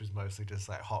Milo, which was mostly just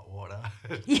like hot water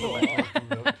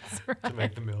to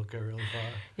make the milk go really far.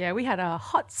 Yeah, we had a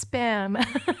hot Spam.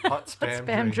 Hot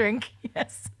Spam drink.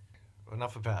 Yes.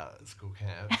 Enough about school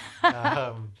camp.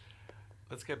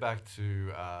 Let's get back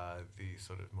to the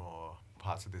sort of more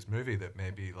parts of this movie that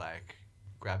maybe like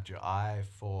grabbed your eye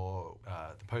for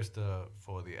the poster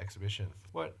for the exhibition.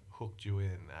 What hooked you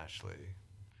in, Ashley,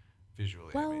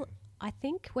 visually? Well, I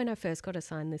think when I first got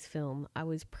assigned this film, I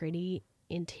was pretty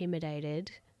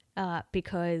intimidated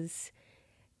because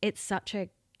it's such a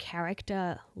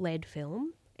character-led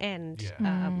film. And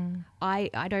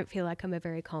I don't feel like I'm a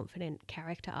very confident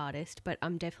character artist, but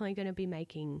I'm definitely going to be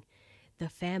making the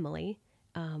family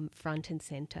front and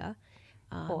center.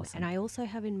 Awesome. And I also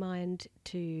have in mind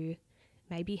to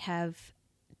maybe have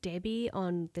Debbie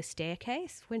on the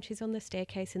staircase when she's on the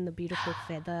staircase in the beautiful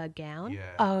feather gown.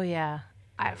 Yeah. Oh yeah.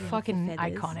 Fucking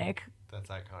feathers. iconic. That's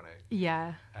iconic.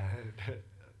 Yeah. And it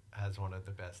has one of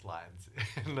the best lines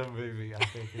in the movie, I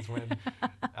think, is when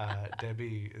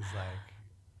Debbie is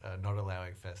like not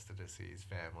allowing Fester to see his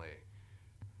family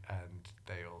and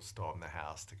they all storm the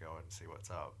house to go and see what's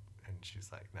up. And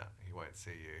she's like, no, he won't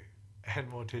see you.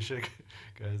 And Morticia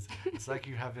goes, it's like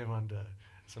you have him under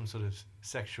some sort of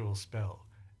sexual spell,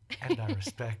 and I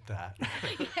respect that.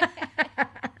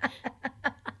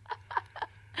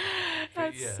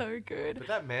 That's so good. But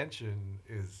that mansion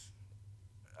is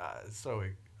so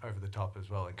over the top as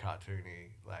well and cartoony,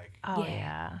 like Oh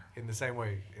yeah. in the same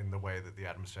way, in the way that the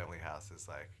Addams Family house is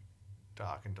like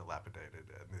dark and dilapidated,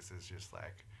 and this is just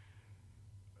like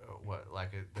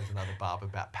there's another barb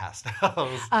about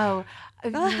pastels. Oh,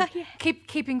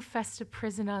 keeping Fester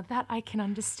prisoner, that I can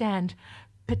understand.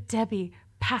 But Debbie,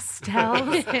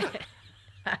 pastels.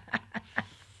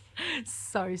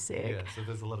 So sick. Yeah, so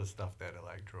there's a lot of stuff there to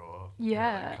like draw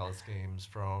Yeah. color schemes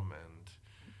from,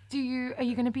 and Are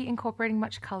you going to be incorporating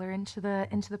much color into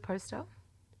the poster?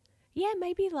 Yeah,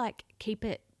 maybe like keep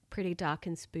it pretty dark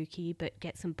and spooky, but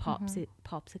get some pops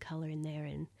of color in there,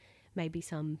 and maybe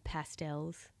some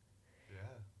pastels.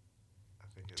 I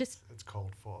think Just- it's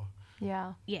called for.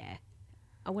 Yeah. Yeah,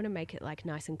 I want to make it like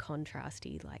nice and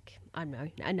contrasty, like I don't know,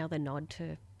 another nod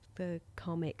to the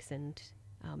comics, and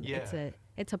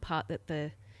it's a part that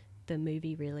the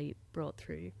movie really brought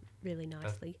through really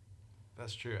nicely.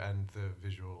 That's true, and the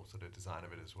visual sort of design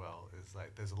of it as well is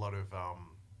like there's a lot of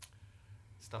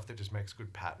stuff that just makes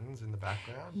good patterns in the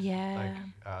background. Yeah.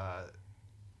 Like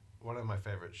one of my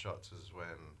favorite shots is when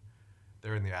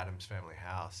they're in the Addams Family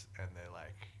house and they're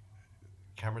like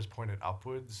cameras pointed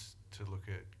upwards to look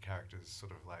at characters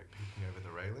sort of like peeking over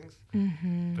the railings.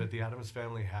 Mm-hmm. But the Addams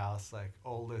Family house, like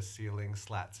all the ceiling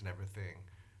slats and everything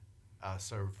are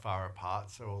so far apart,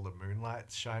 so all the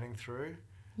moonlight's shining through.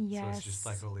 Yes. So it's just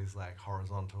like all these like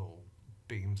horizontal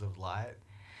beams of light.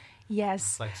 Yes.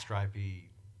 It's like stripy,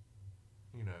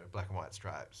 black and white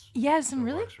stripes. Yeah, So some it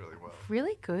really, works really well.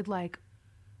 really good like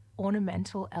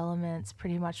ornamental elements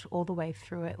pretty much all the way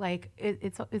through it. Like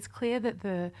it's clear that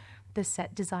the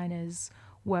set designers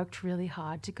worked really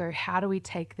hard to go, how do we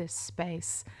take this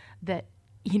space that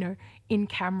in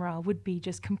camera would be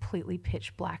just completely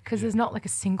pitch black because there's not like a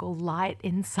single light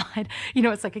inside.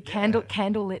 It's like a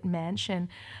candlelit mansion,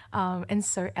 and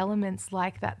so elements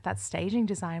like that staging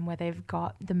design where they've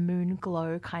got the moon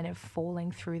glow kind of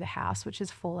falling through the house, which is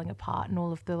falling apart, and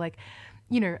all of the like.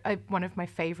 One of my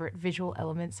favorite visual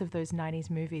elements of those 90s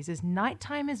movies is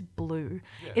nighttime is blue.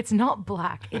 Yeah. It's not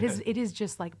black. It is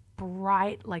just like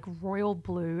bright, like royal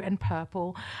blue and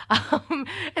purple.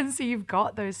 And so you've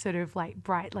got those sort of like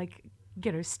bright, like,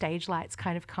 stage lights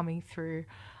kind of coming through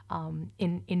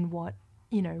in what,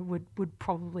 would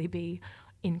probably be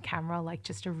in camera, like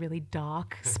just a really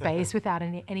dark space without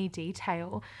any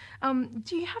detail.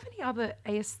 Do you have any other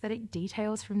aesthetic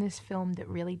details from this film that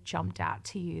really jumped out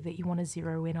to you that you want to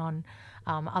zero in on,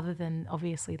 other than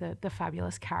obviously the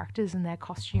fabulous characters and their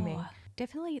costuming?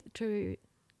 Definitely drew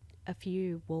a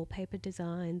few wallpaper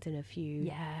designs and a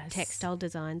few textile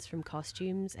designs from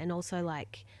costumes, and also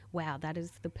like, wow, that is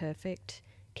the perfect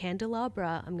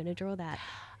candelabra. I'm going to draw that.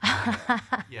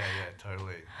 Yeah,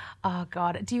 totally. Oh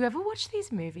God, do you ever watch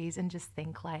these movies and just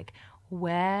think like,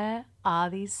 where are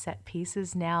these set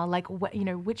pieces now? Like,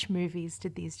 which movies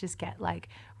did these just get like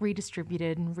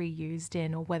redistributed and reused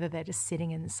in, or whether they're just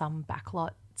sitting in some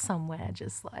backlot somewhere,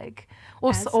 just like,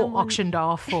 or auctioned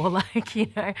off, or like,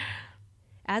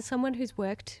 As someone who's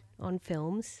worked on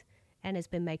films and has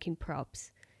been making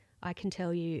props, I can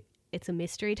tell you it's a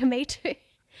mystery to me too.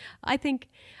 I think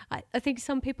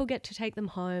some people get to take them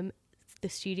home. The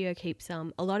studio keeps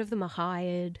some. A lot of them are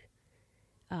hired.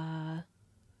 Yeah.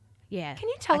 Can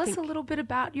you tell us a little bit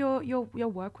about your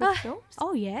work with films?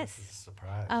 Oh yes.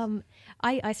 Surprise.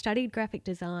 I studied graphic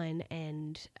design,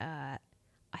 and I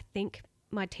think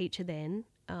my teacher then,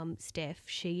 Steph,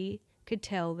 she could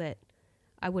tell that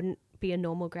I wouldn't be a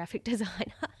normal graphic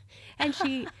designer, and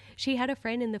she had a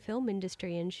friend in the film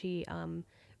industry, and she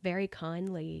very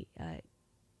kindly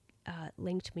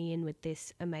linked me in with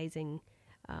this amazing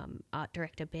art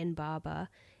director, Ben Barber,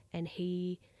 and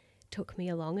he took me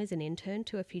along as an intern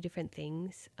to a few different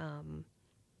things.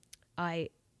 I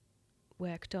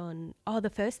worked on, the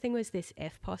first thing was this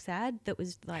FPOS ad that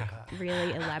was like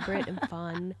really elaborate and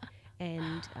fun,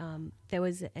 and there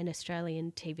was an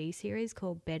Australian TV series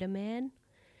called Better Man,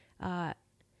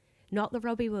 not the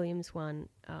Robbie Williams one,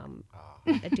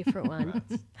 a different one.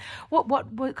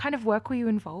 What kind of work were you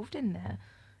involved in there?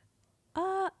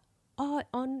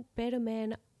 On Better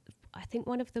Man, I think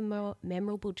one of the more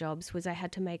memorable jobs was I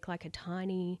had to make like a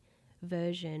tiny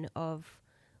version of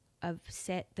a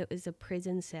set that was a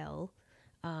prison cell,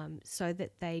 so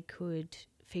that they could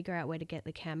figure out where to get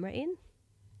the camera in.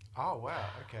 Oh wow!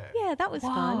 Okay. Yeah, that was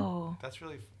fun. That's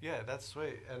really that's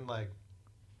sweet. And like,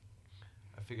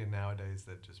 I figure nowadays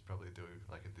they'd just probably do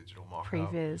like a digital mock-up.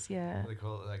 Previs, yeah. They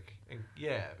call it like,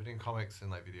 but in comics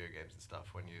and like video games and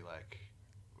stuff, when you like,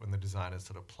 when the designers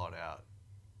sort of plot out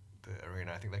the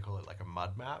arena. I think they call it like a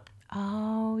mud map.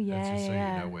 Oh, yeah, It's just so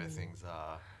yeah. you know where things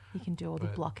are. You can do all the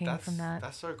But blocking from that.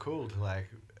 That's so cool to like,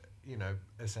 you know,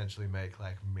 essentially make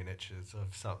like miniatures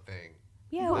of something.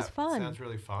 Yeah, it was That fun. Sounds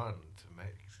really fun to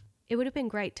make. It would have been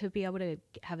great to be able to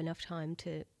have enough time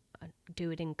to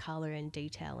do it in color and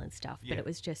detail and stuff, but Yeah. it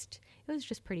was just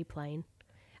pretty plain.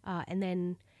 And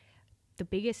then the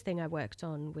biggest thing I worked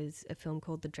on was a film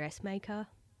called The Dressmaker.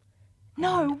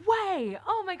 No way!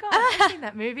 Oh my god, I've seen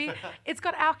that movie. It's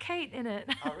got our Kate in it.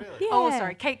 Oh, really? Yeah. Oh,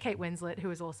 sorry, Kate Winslet, who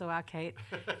is also our Kate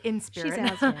in spirit. She's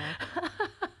ours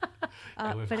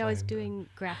now. we've But I was claimed doing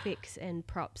graphics and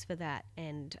props for that,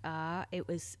 and it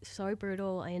was so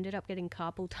brutal. I ended up getting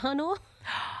carpal tunnel,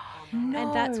 No.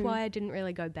 and that's why I didn't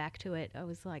really go back to it. I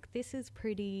was like, this is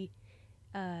pretty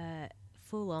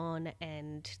full on,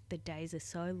 and the days are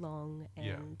so long, and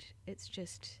Yeah. it's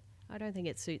just, I don't think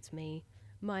it suits me.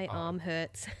 My arm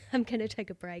hurts. I'm going to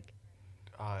take a break.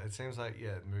 It seems like,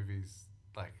 yeah, movies,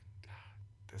 like,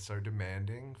 they're so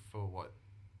demanding for what,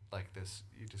 like, this,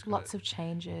 you just gotta, Lots of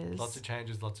changes. lots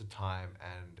of time,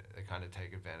 and they kind of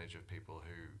take advantage of people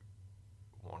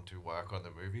who want to work on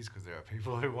the movies, because there are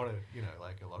people who want to, you know,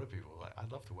 like a lot of people, like,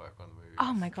 I'd love to work on the movies.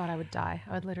 Oh my god, I would die.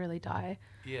 I would literally die.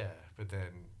 Yeah, but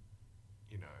then,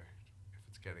 you know, if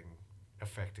it's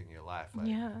affecting your life, like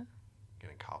Yeah.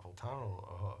 getting carpal tunnel,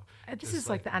 or This just is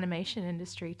like the animation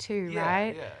industry too, yeah,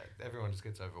 right? Yeah, everyone just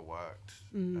gets overworked.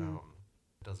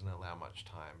 Doesn't allow much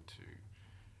time to,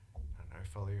 I don't know,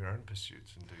 follow your own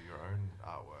pursuits and do your own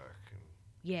artwork. And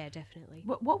Yeah, definitely.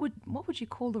 What would you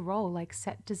call the role? Like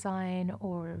set design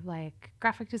or like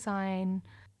graphic design?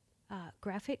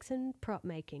 Graphics and prop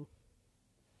making.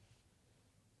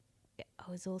 I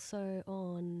was also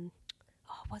on,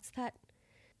 what's that?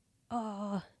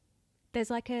 There's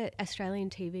like a Australian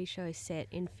TV show set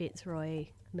in Fitzroy,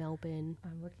 Melbourne.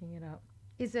 I'm looking it up.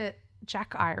 Is it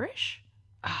Jack Irish?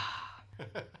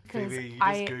 Because Phoebe, you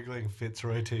just Googling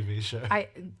Fitzroy TV show.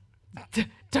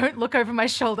 Don't look over my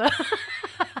shoulder.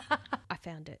 I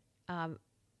found it.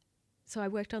 So I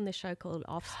worked on this show called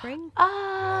Offspring.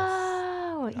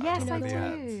 Oh, yes, I I know the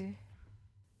ads. do.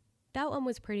 That one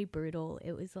was pretty brutal.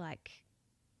 It was like,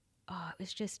 it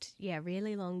was just,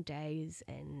 really long days.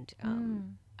 And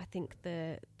I think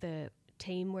the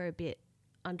team were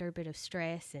under a bit of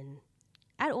stress. And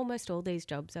at almost all these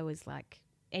jobs, I was like,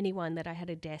 anyone that I had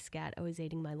a desk at, I was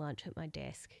eating my lunch at my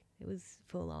desk. It was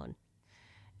full on.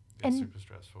 It's And super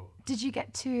stressful. Did you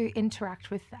get to interact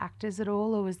with the actors at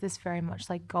all, or was this very much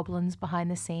like goblins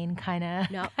behind the scene kind of?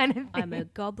 No, kind of I'm a thing?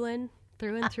 goblin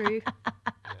through and through. Yeah,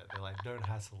 they're like, don't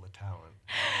hassle the talent.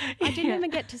 I didn't even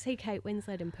get to see Kate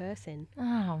Winslet in person.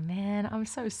 Oh man, I'm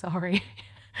so sorry.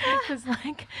 Just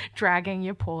like dragging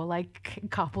your poor like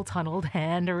carpal tunneled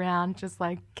hand around, just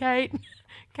like Kate,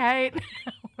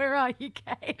 where are you,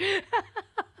 Kate?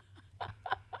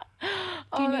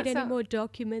 Do you need any more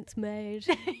documents made?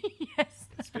 Yes.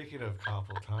 Speaking of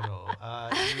carpal tunnel,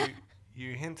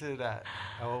 you hinted at,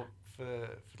 for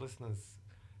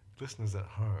listeners at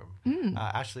home,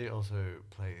 Ashley also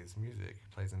plays music,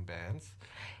 plays in bands.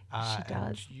 She does.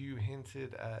 And you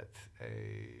hinted at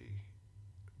a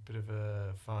bit of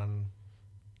a fun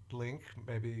link,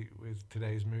 maybe with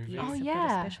today's movie. Yes, Oh, I've got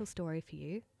yeah. a special story for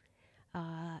you.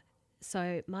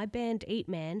 So my band Eat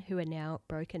Man, who are now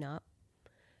broken up,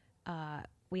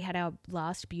 we had our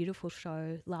last beautiful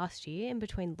show last year in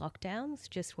between lockdowns,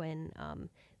 just when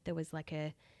there was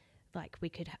we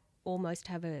could almost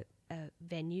have a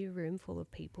venue room full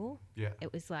of people. Yeah.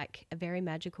 It was like a very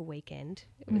magical weekend.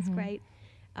 It was great.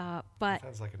 But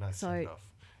Sounds like a nice so send-off.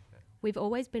 we've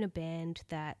always been a band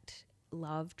that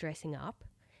love dressing up,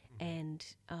 and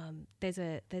there's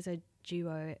a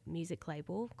duo music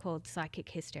label called Psychic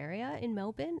Hysteria in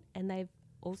Melbourne, and they've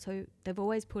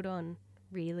always put on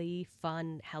really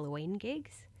fun Halloween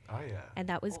gigs, Oh, yeah. and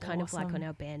that was kind of like on Awesome.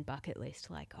 our band bucket list.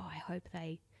 Like, I hope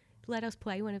they let us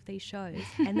play one of these shows,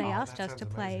 and they asked that us to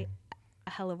sounds play amazing. a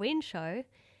Halloween show,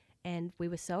 and we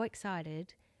were so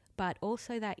excited. But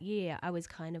also that year, I was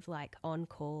kind of like on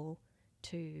call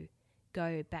to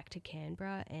go back to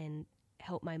Canberra and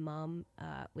help my mum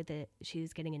she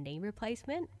was getting a knee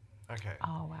replacement. Okay.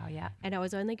 Oh wow, yeah. And I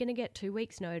was only going to get 2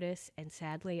 weeks' notice, and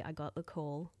sadly, I got the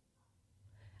call.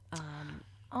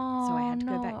 Oh, So I had to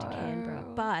go back to Canberra.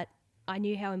 But I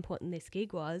knew how important this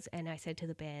gig was, and I said to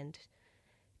the band,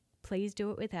 please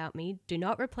do it without me. Do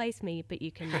not replace me, but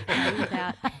you can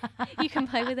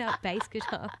play without bass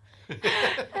guitar.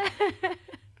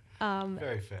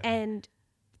 Very fair. And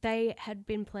they had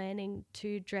been planning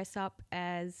to dress up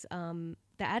as the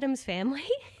Addams Family.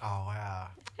 Oh, wow.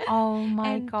 Oh my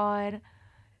And- god.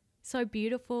 So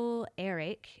beautiful.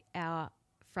 Eric, our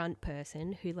front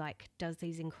person who like does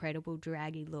these incredible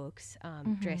draggy looks,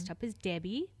 dressed up as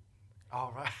Debbie.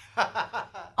 Oh, right.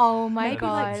 Oh my Maybe,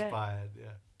 God. Inspired, yeah.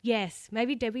 Yes,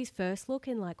 maybe Debbie's first look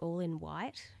in like all in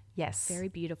white. Yes. Very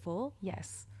beautiful.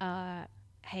 Yes.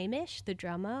 Hamish, the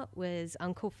drummer, was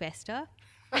Uncle Fester.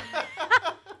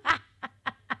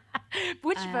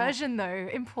 Which version though?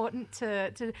 Important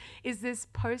to is this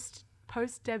post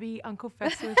Debbie Uncle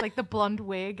Fester with like the blonde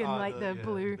wig and like the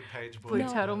blue page blue boy.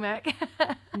 turtleneck?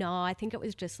 No, I think it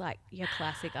was just like your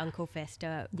classic Uncle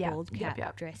Fester bald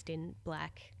cap dressed in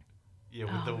black. Yeah,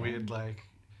 with the weird like,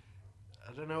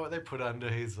 I don't know what they put under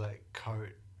his like coat,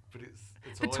 but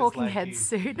it's The always talking like head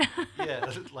suit. Yeah,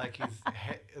 it's like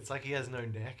it's like he has no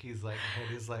neck. His like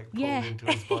head is like pulled Yeah. into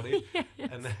his body,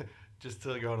 and then, just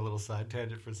to go on a little side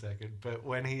tangent for a second, but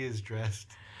when he is dressed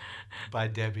by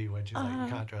Debbie, when she's like,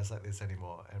 you can't dress like this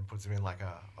anymore, and puts him in like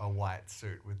a white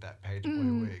suit with that page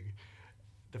boy wig.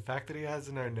 The fact that he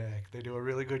has no neck, they do a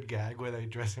really good gag where they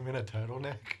dress him in a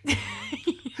turtleneck.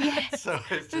 So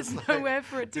it's There's just nowhere like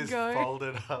for it to this go.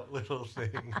 folded up little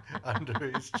thing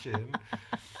under his chin.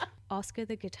 Oscar,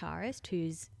 the guitarist,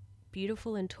 who's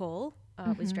beautiful and tall,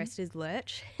 was dressed as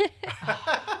Lurch.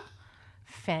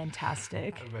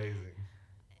 Fantastic. Amazing.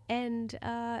 And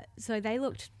so they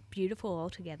looked beautiful all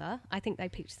together. I think they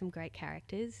picked some great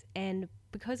characters. And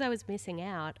because I was missing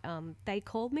out, they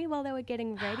called me while they were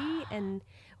getting ready. And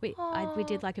we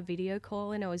did like a video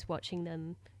call and I was watching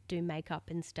them do makeup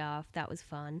and stuff. That was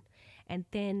fun. And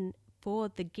then for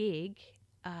the gig,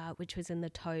 which was in the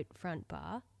Tote front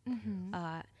bar,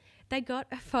 they got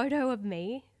a photo of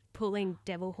me pulling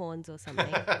devil horns or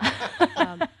something.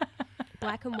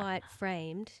 Black and white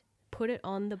framed, put it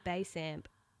on the bass amp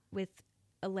with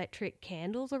electric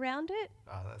candles around it.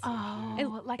 Oh, that's so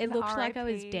cute. like It the looked like I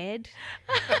was RIP. dead,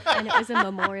 and it was a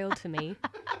memorial to me.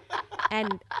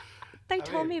 And they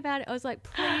told me about it. I was like,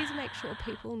 please make sure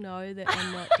people know that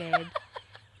I'm not dead.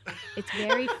 It's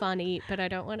very funny, but I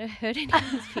don't want to hurt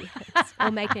anyone's feelings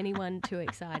or make anyone too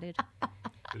excited.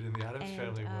 But in the Addams And,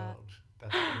 Family world,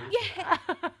 that's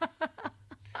cool.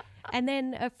 And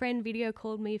then a friend video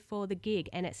called me for the gig,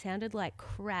 and it sounded like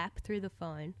crap through the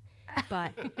phone.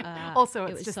 But Also, it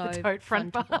it's was just so the Tote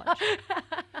front fun to bar. watch.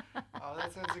 Oh,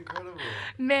 that sounds incredible.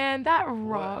 Man, that What,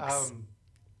 rocks.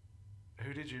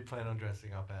 who did you plan on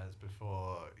dressing up as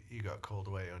before you got called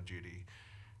away on duty?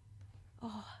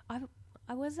 Oh,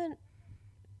 I wasn't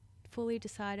fully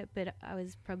decided, but I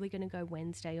was probably going to go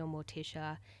Wednesday or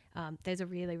Morticia. There's a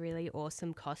really, really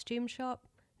awesome costume shop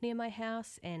near my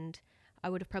house, and I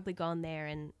would have probably gone there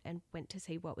and went to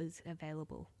see what was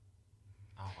available.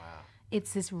 Oh, wow.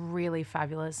 It's this really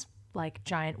fabulous, like,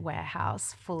 giant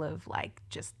warehouse full of, like,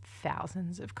 just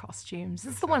thousands of costumes.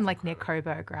 It's the one, like, near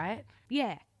Coburg, right?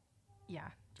 Yeah. Yeah.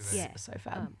 they- Yeah. So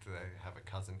fab. Do they have a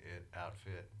Cousin It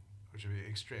outfit, which would be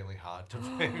extremely hard to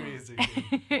play music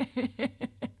in?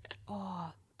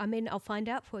 Oh, I mean, I'll find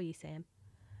out for you, Sam.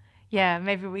 Yeah,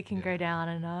 maybe we can go down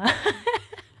and,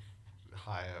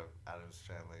 Hire Addams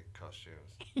Family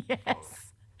costumes.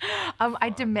 yes. I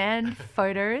demand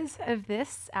photos of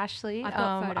this, Ashley. I've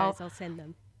got photos. I'll send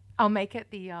them. I'll make it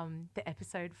the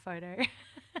episode photo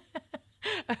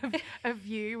of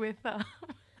you with the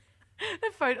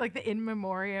photo, like the in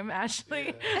memoriam,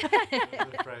 Ashley. Yeah.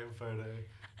 The frame photo.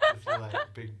 With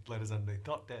like big letters underneath.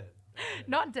 Not dead.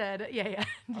 Not dead. Yeah.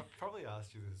 I've probably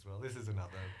asked you this as well. This is another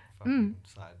fucking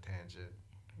side tangent.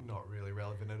 Not really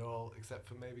relevant at all, except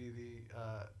for maybe the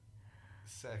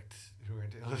sect who are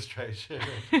into illustration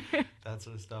and that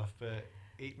sort of stuff. But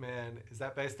Eat Man, is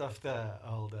that based off the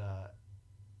old,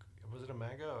 was it a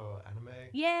manga or anime?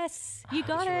 Yes, you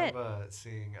got I it. just remember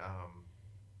seeing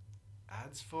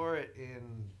ads for it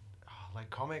in like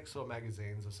comics or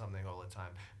magazines or something all the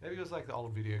time. Maybe it was like the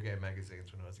old video game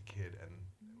magazines when I was a kid, and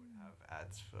they would have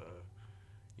ads for,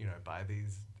 buy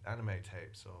these anime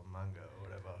tapes or manga or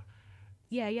whatever.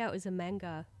 Yeah, it was a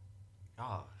manga.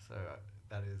 Oh, so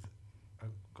that is,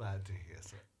 I'm glad to hear.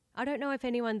 So. I don't know if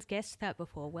anyone's guessed that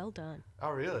before. Well done. Oh,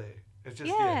 really? It's just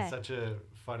Yeah. such a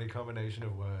funny combination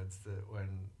of words that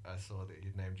when I saw that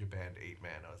you named your band Eat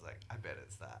Man, I was like, I bet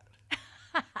it's that.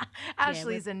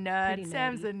 Ashley's a nerd. pretty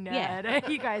Sam's a nerdy. nerd. Yeah.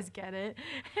 You guys get it.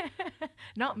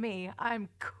 Not me. I'm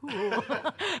cool.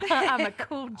 I'm a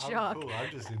cool jock. I'm cool. I'm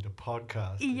just into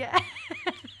podcasting. Yeah.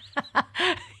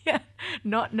 Yeah.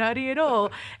 Not nerdy at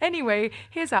all. Anyway,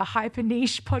 here's our hyper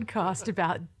niche podcast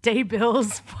about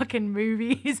Daybill's fucking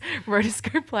movies,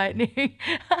 Rotoscope Lightning.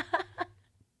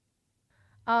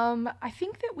 I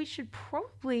think that we should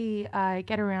probably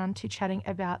get around to chatting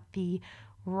about the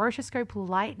rotoscope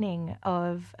lightning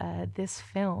of this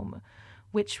film,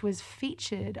 which was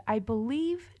featured, I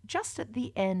believe, just at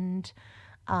the end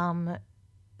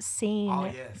scene. Oh,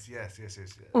 yes.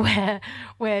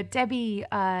 Where Debbie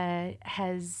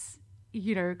has,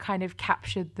 kind of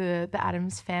captured the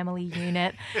Addams Family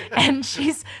unit, and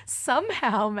she's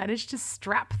somehow managed to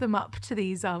strap them up to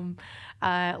these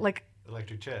like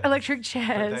electric chairs.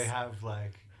 But they have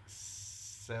like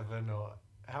 7 or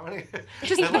how many?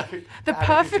 Just like, the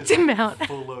perfect amount.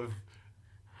 Full of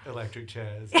electric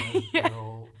chairs. And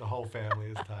the whole family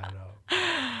is tied up.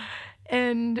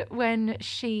 And when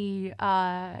she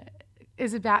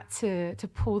is about to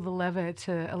pull the lever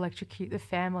to electrocute the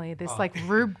family, this like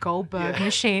Rube Goldberg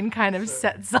machine kind of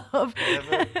sets up.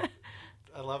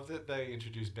 I love that they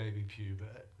introduced Baby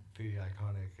Pubert, the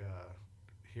iconic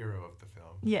hero of the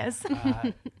film. Yes.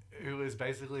 Who was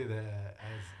basically there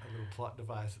as a little plot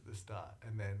device at the start.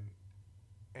 And then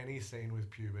any scene with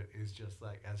Pubert is just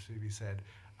like, as Phoebe said,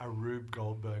 a Rube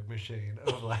Goldberg machine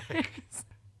of like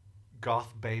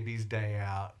goth baby's day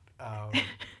out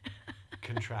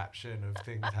contraption of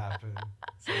things happen.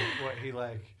 So what he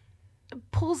like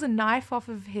pulls a knife off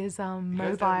of his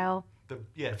mobile.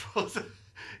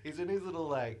 He's in his little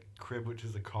like crib, which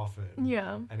is a coffin.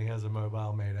 Yeah. And he has a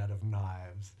mobile made out of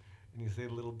knives. And you see a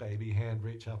little baby hand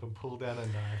reach up and pull down a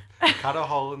knife, cut a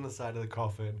hole in the side of the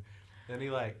coffin. Then he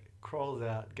like crawls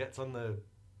out, gets on the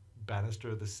banister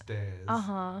of the stairs.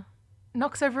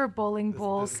 Knocks over a bowling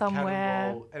ball there's somewhere.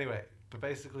 cannonball. Anyway, but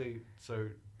basically, so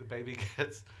the baby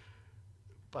gets,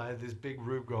 by this big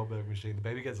Rube Goldberg machine, the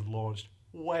baby gets launched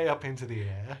way up into the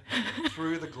air,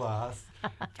 through the glass,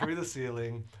 through the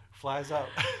ceiling, flies up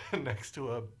next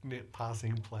to a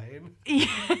passing plane.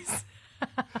 Yes.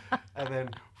 And then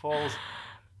falls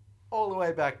all the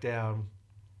way back down,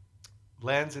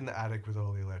 lands in the attic with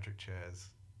all the electric chairs,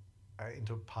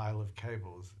 into a pile of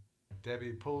cables.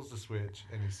 Debbie pulls the switch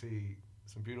and you see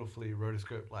some beautifully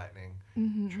rotoscope lightning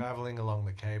traveling along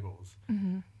the cables.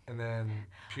 And then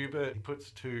Pubert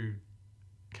puts 2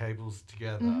 cables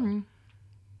together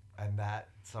and that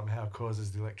somehow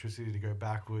causes the electricity to go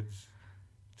backwards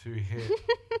to hit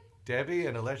Debbie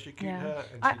and electrocute her.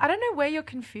 And I don't know where you're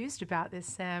confused about this,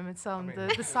 Sam. It's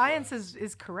the science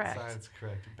is correct. Science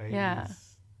correct.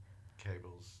 Babies,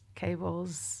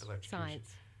 cables,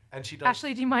 science. And she does.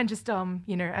 Ashley, do you mind just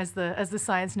as the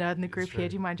science nerd in the group here,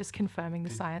 do you mind just confirming the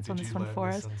science on this one for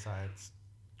us? On science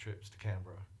trips to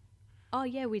Canberra? Oh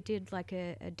yeah, we did like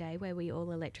a day where we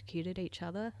all electrocuted each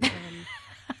other.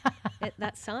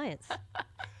 That's science.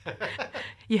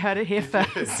 You heard it here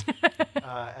first.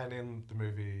 And in the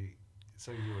movie,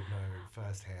 so you would know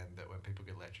firsthand that when people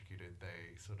get electrocuted,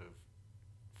 they sort of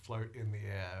float in the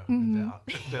air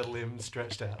with their limbs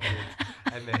stretched out,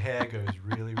 and their hair goes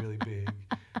really, really big,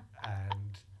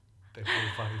 and they pull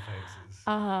funny faces.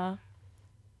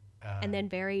 And then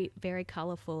very, very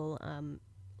colourful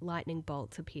lightning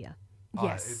bolts appear.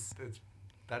 Yes.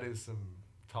 That is some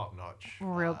top-notch.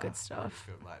 Real good stuff.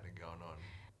 Good lightning going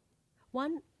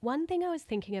on. One thing I was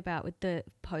thinking about with the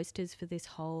posters for this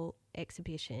whole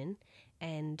exhibition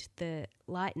and the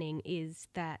lightning is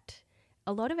that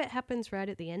a lot of it happens right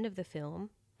at the end of the film,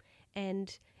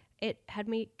 and it had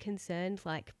me concerned,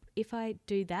 like, if I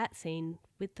do that scene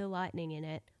with the lightning in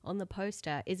it on the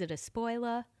poster, is it a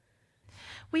spoiler?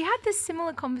 We had this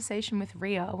similar conversation with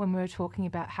Ria when we were talking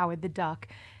about Howard the Duck,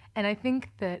 and I think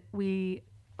that we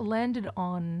landed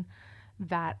on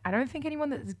that I don't think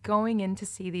anyone that's going in to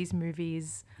see these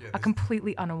movies are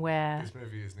completely unaware. This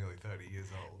movie is nearly 30 years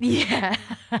old. Yeah.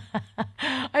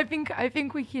 I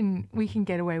think we can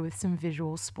get away with some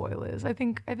visual spoilers. I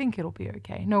think it'll be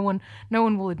okay. No one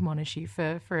will admonish you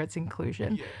for its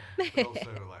inclusion. Yeah. But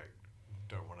also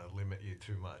don't want to limit you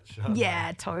too much.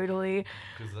 Yeah, totally.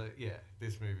 Because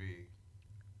this movie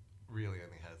really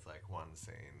only has one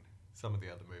scene. Some of the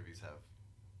other movies have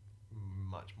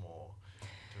much more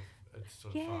to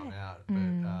sort of farm out. But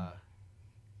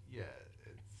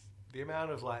it's the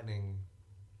amount of lightning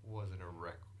wasn't a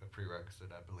prerequisite,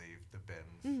 I believe, that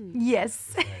Ben's yes.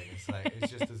 saying.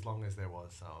 It's just as long as there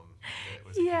was some, it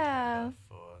was a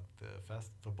contender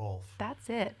for both. That's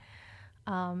it.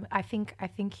 I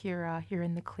think you're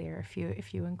in the clear if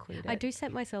you include it. I do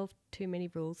set myself too many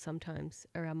rules sometimes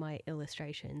around my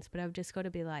illustrations, but I've just got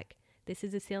to be like, this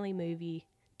is a silly movie.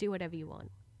 Do whatever you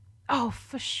want. Oh,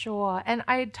 for sure. And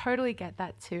I totally get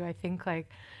that too. I think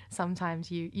sometimes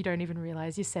you don't even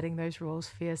realize you're setting those rules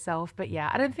for yourself. But yeah,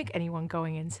 I don't think anyone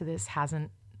going into this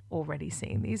hasn't already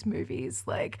seen these movies.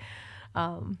 Those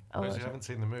who haven't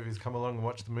seen the movies, come along and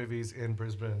watch the movies in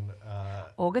Brisbane.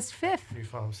 August 5th. New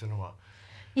Farm Cinema.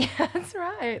 Yeah, that's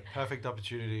right. Perfect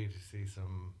opportunity to see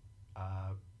some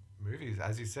movies. movies,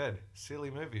 as you said, silly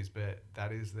movies, but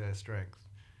that is their strength.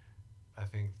 I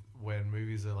think when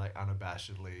movies are like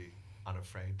unabashedly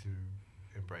unafraid to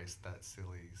embrace that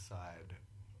silly side,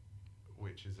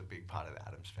 which is a big part of the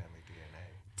Addams Family DNA.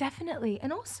 Definitely.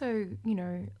 And also, you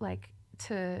know, like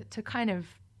to kind of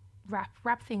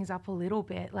wrap things up a little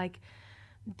bit, like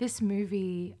this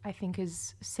movie I think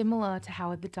is similar to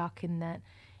Howard the Duck in that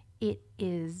it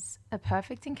is a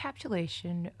perfect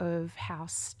encapsulation of how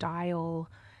style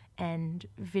and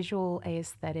visual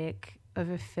aesthetic of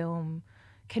a film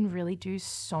can really do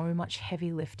so much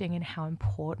heavy lifting, and how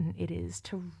important it is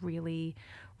to really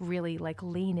like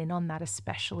lean in on that,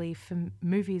 especially for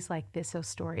movies like this or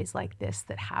stories like this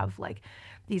that have like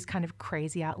these kind of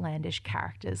crazy outlandish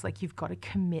characters. Like you've got to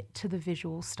commit to the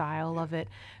visual style of it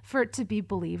for it to be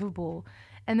believable.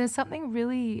 And there's something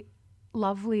really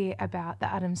lovely about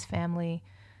the Addams Family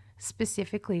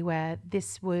specifically, where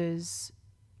this was,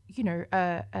 you know,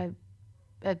 a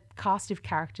cast of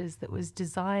characters that was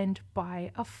designed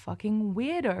by a fucking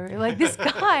weirdo. Like this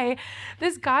guy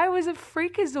was a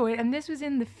freakazoid, and this was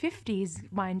in the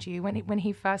 50s, mind you, when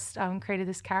he first created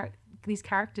these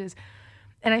characters.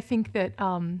 And I think that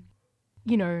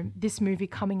you know, this movie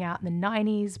coming out in the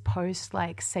 90s, post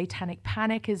like Satanic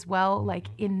Panic as well, like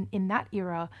in that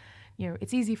era, you know,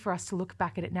 it's easy for us to look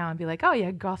back at it now and be like, oh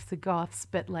yeah, goths are goths,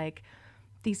 but like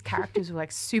these characters were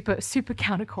like super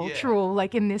countercultural,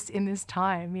 like in this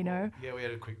time, you know. Yeah, we had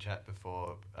a quick chat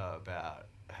before about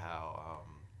how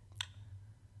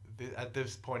at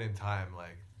this point in time,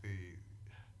 like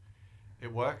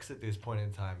it works at this point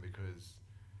in time because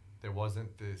there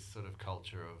wasn't this sort of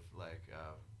culture of like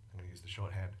I'm going to use the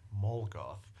shorthand mall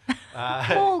goth.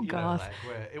 Mall you know, goth. like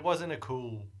where it wasn't a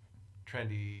cool,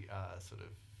 trendy, sort of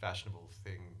fashionable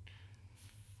thing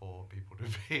for people to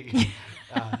be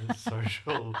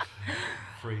social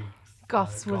freaks.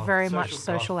 Goths were very much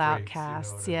social goth freaks,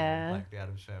 outcasts, you know what I yeah. mean? Like the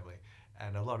Addams Family.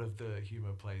 And a lot of the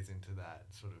humor plays into that,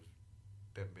 sort of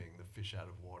them being the fish out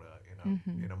of water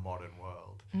in a modern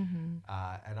world. Mm-hmm.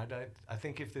 And I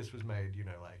think if this was made, you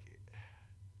know, like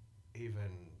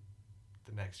even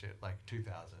the next year, like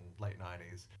 2000, late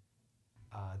 90s,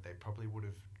 they probably would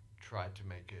have tried to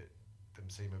make them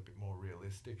seem a bit more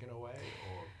realistic in a way,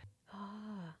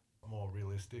 or more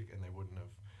realistic, and they wouldn't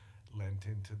have lent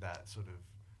into that sort of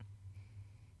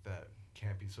that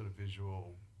campy sort of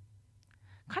visual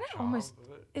kind of charm almost of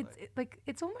it.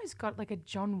 it's almost got like a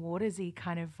John Waters-y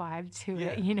kind of vibe to Yeah,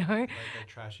 it, you know. like a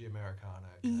trashy Americana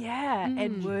kind of- Yeah,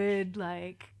 Ed Wood,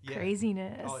 like Yeah.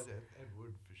 craziness. Oh, Ed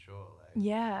Wood for sure. Like,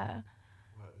 yeah,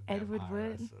 what, Edward vampire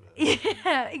Wood. sort of-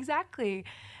 Yeah, exactly.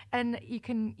 And you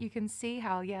can see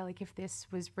how, yeah, like if this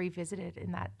was revisited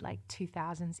in that like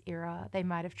 2000s era, they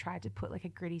might have tried to put like a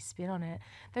gritty spin on it.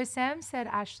 Though Sam said,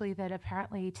 Ashley, that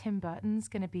apparently Tim Burton's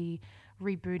going to be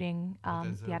rebooting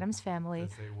the Addams Family.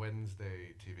 There's a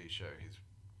Wednesday TV show.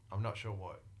 I'm not sure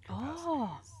what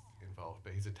capacity he's involved,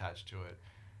 but he's attached to it.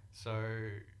 So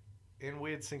in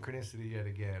weird synchronicity yet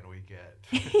again, we get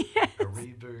a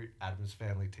reboot Addams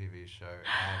Family TV show,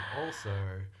 and also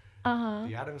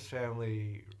the Addams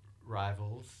Family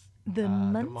rivals, The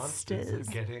Munsters, Munsters.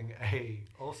 are getting a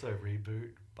also reboot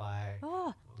by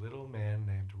a little man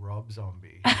named Rob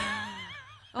Zombie.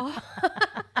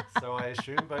 So I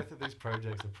assume both of these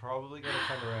projects are probably going to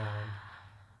come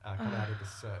out at a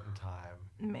certain time.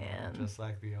 Man. Just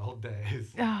like the old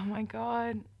days. Oh my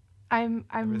God. I'm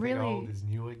Everything really old is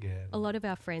new again. A lot of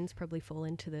our friends probably fall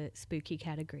into the spooky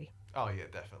category. Oh yeah,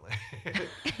 definitely.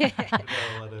 We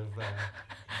know a lot of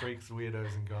freaks,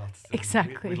 weirdos, and goths. And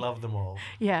Exactly. We love them all.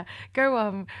 Yeah,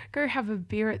 go have a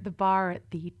beer at the bar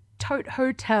at the Tote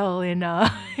Hotel in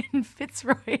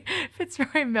Fitzroy,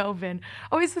 Melbourne.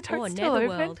 Oh, is the Tote still open?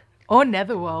 Netherworld. Or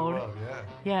Netherworld. Well,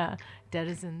 yeah. Yeah,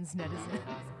 netizens.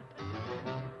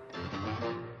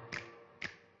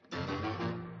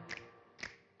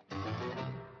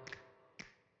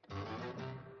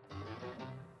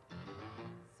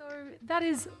 That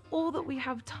is all that we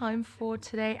have time for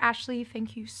today. Ashley,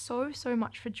 thank you so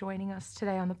much for joining us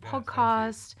today on the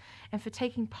podcast and for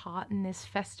taking part in this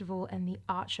festival and the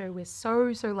art show. We're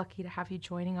so lucky to have you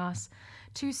joining us.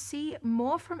 To see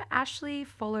more from Ashley,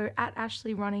 follow at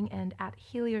Ashley Running and at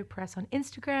Helio Press on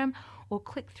Instagram, or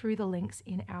click through the links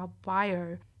in our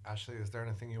bio. Ashley, is there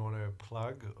anything you want to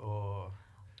plug or?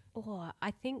 Or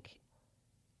I think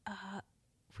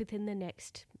within the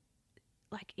next,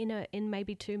 like in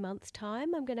maybe 2 months'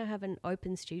 time, I'm going to have an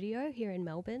open studio here in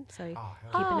Melbourne. So keep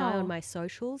an eye on my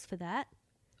socials for that.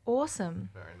 Awesome.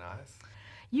 Very nice.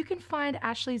 You can find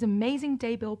Ashley's amazing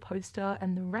debut poster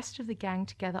and the rest of the gang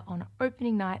together on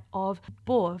opening night of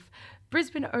both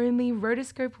Brisbane-only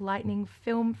Rotoscope Lightning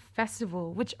Film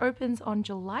Festival, which opens on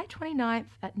July 29th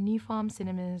at New Farm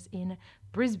Cinemas in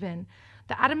Brisbane.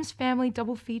 The Addams Family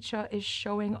double feature is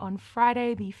showing on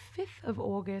Friday, the 5th of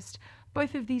August.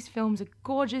 Both of these films are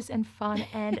gorgeous and fun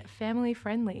and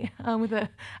family-friendly, with a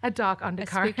dark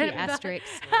undercurrent. A spooky asterisk.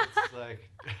 It's like,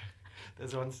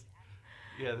 there's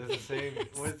a scene.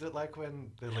 What is it like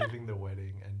when they're leaving the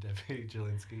wedding and Debbie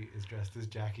Jelinski is dressed as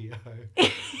Jackie O?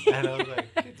 And I was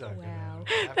like, kids aren't Wow.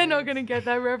 They're not going to get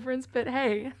that reference, but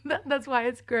hey, that's why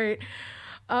it's great.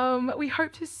 We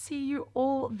hope to see you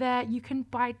all there. You can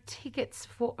buy tickets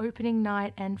for opening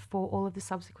night and for all of the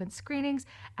subsequent screenings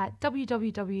at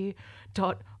www.borff.com.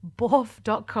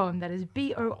 That is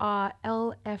BORLFF.com.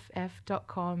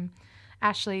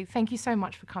 Ashley, thank you so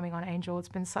much for coming on, Angel. It's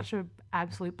been such an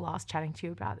absolute blast chatting to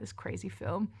you about this crazy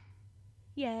film.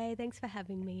 Yay, thanks for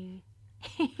having me.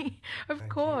 Of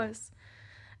course.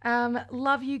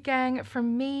 Love you, gang,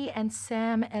 from me and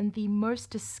Sam and the most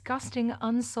disgusting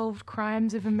unsolved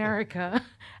crimes of America.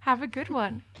 Have a good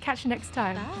one. Catch you next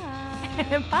time.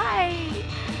 Bye. Bye.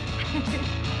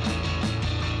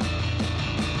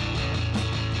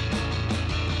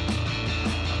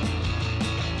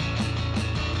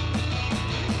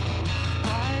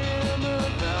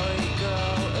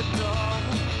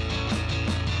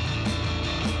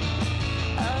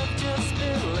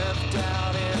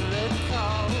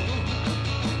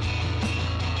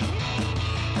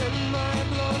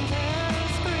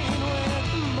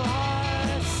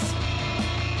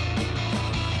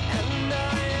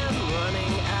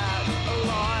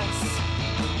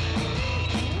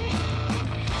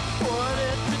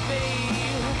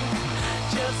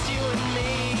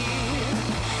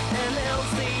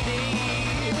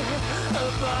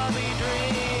 Bobby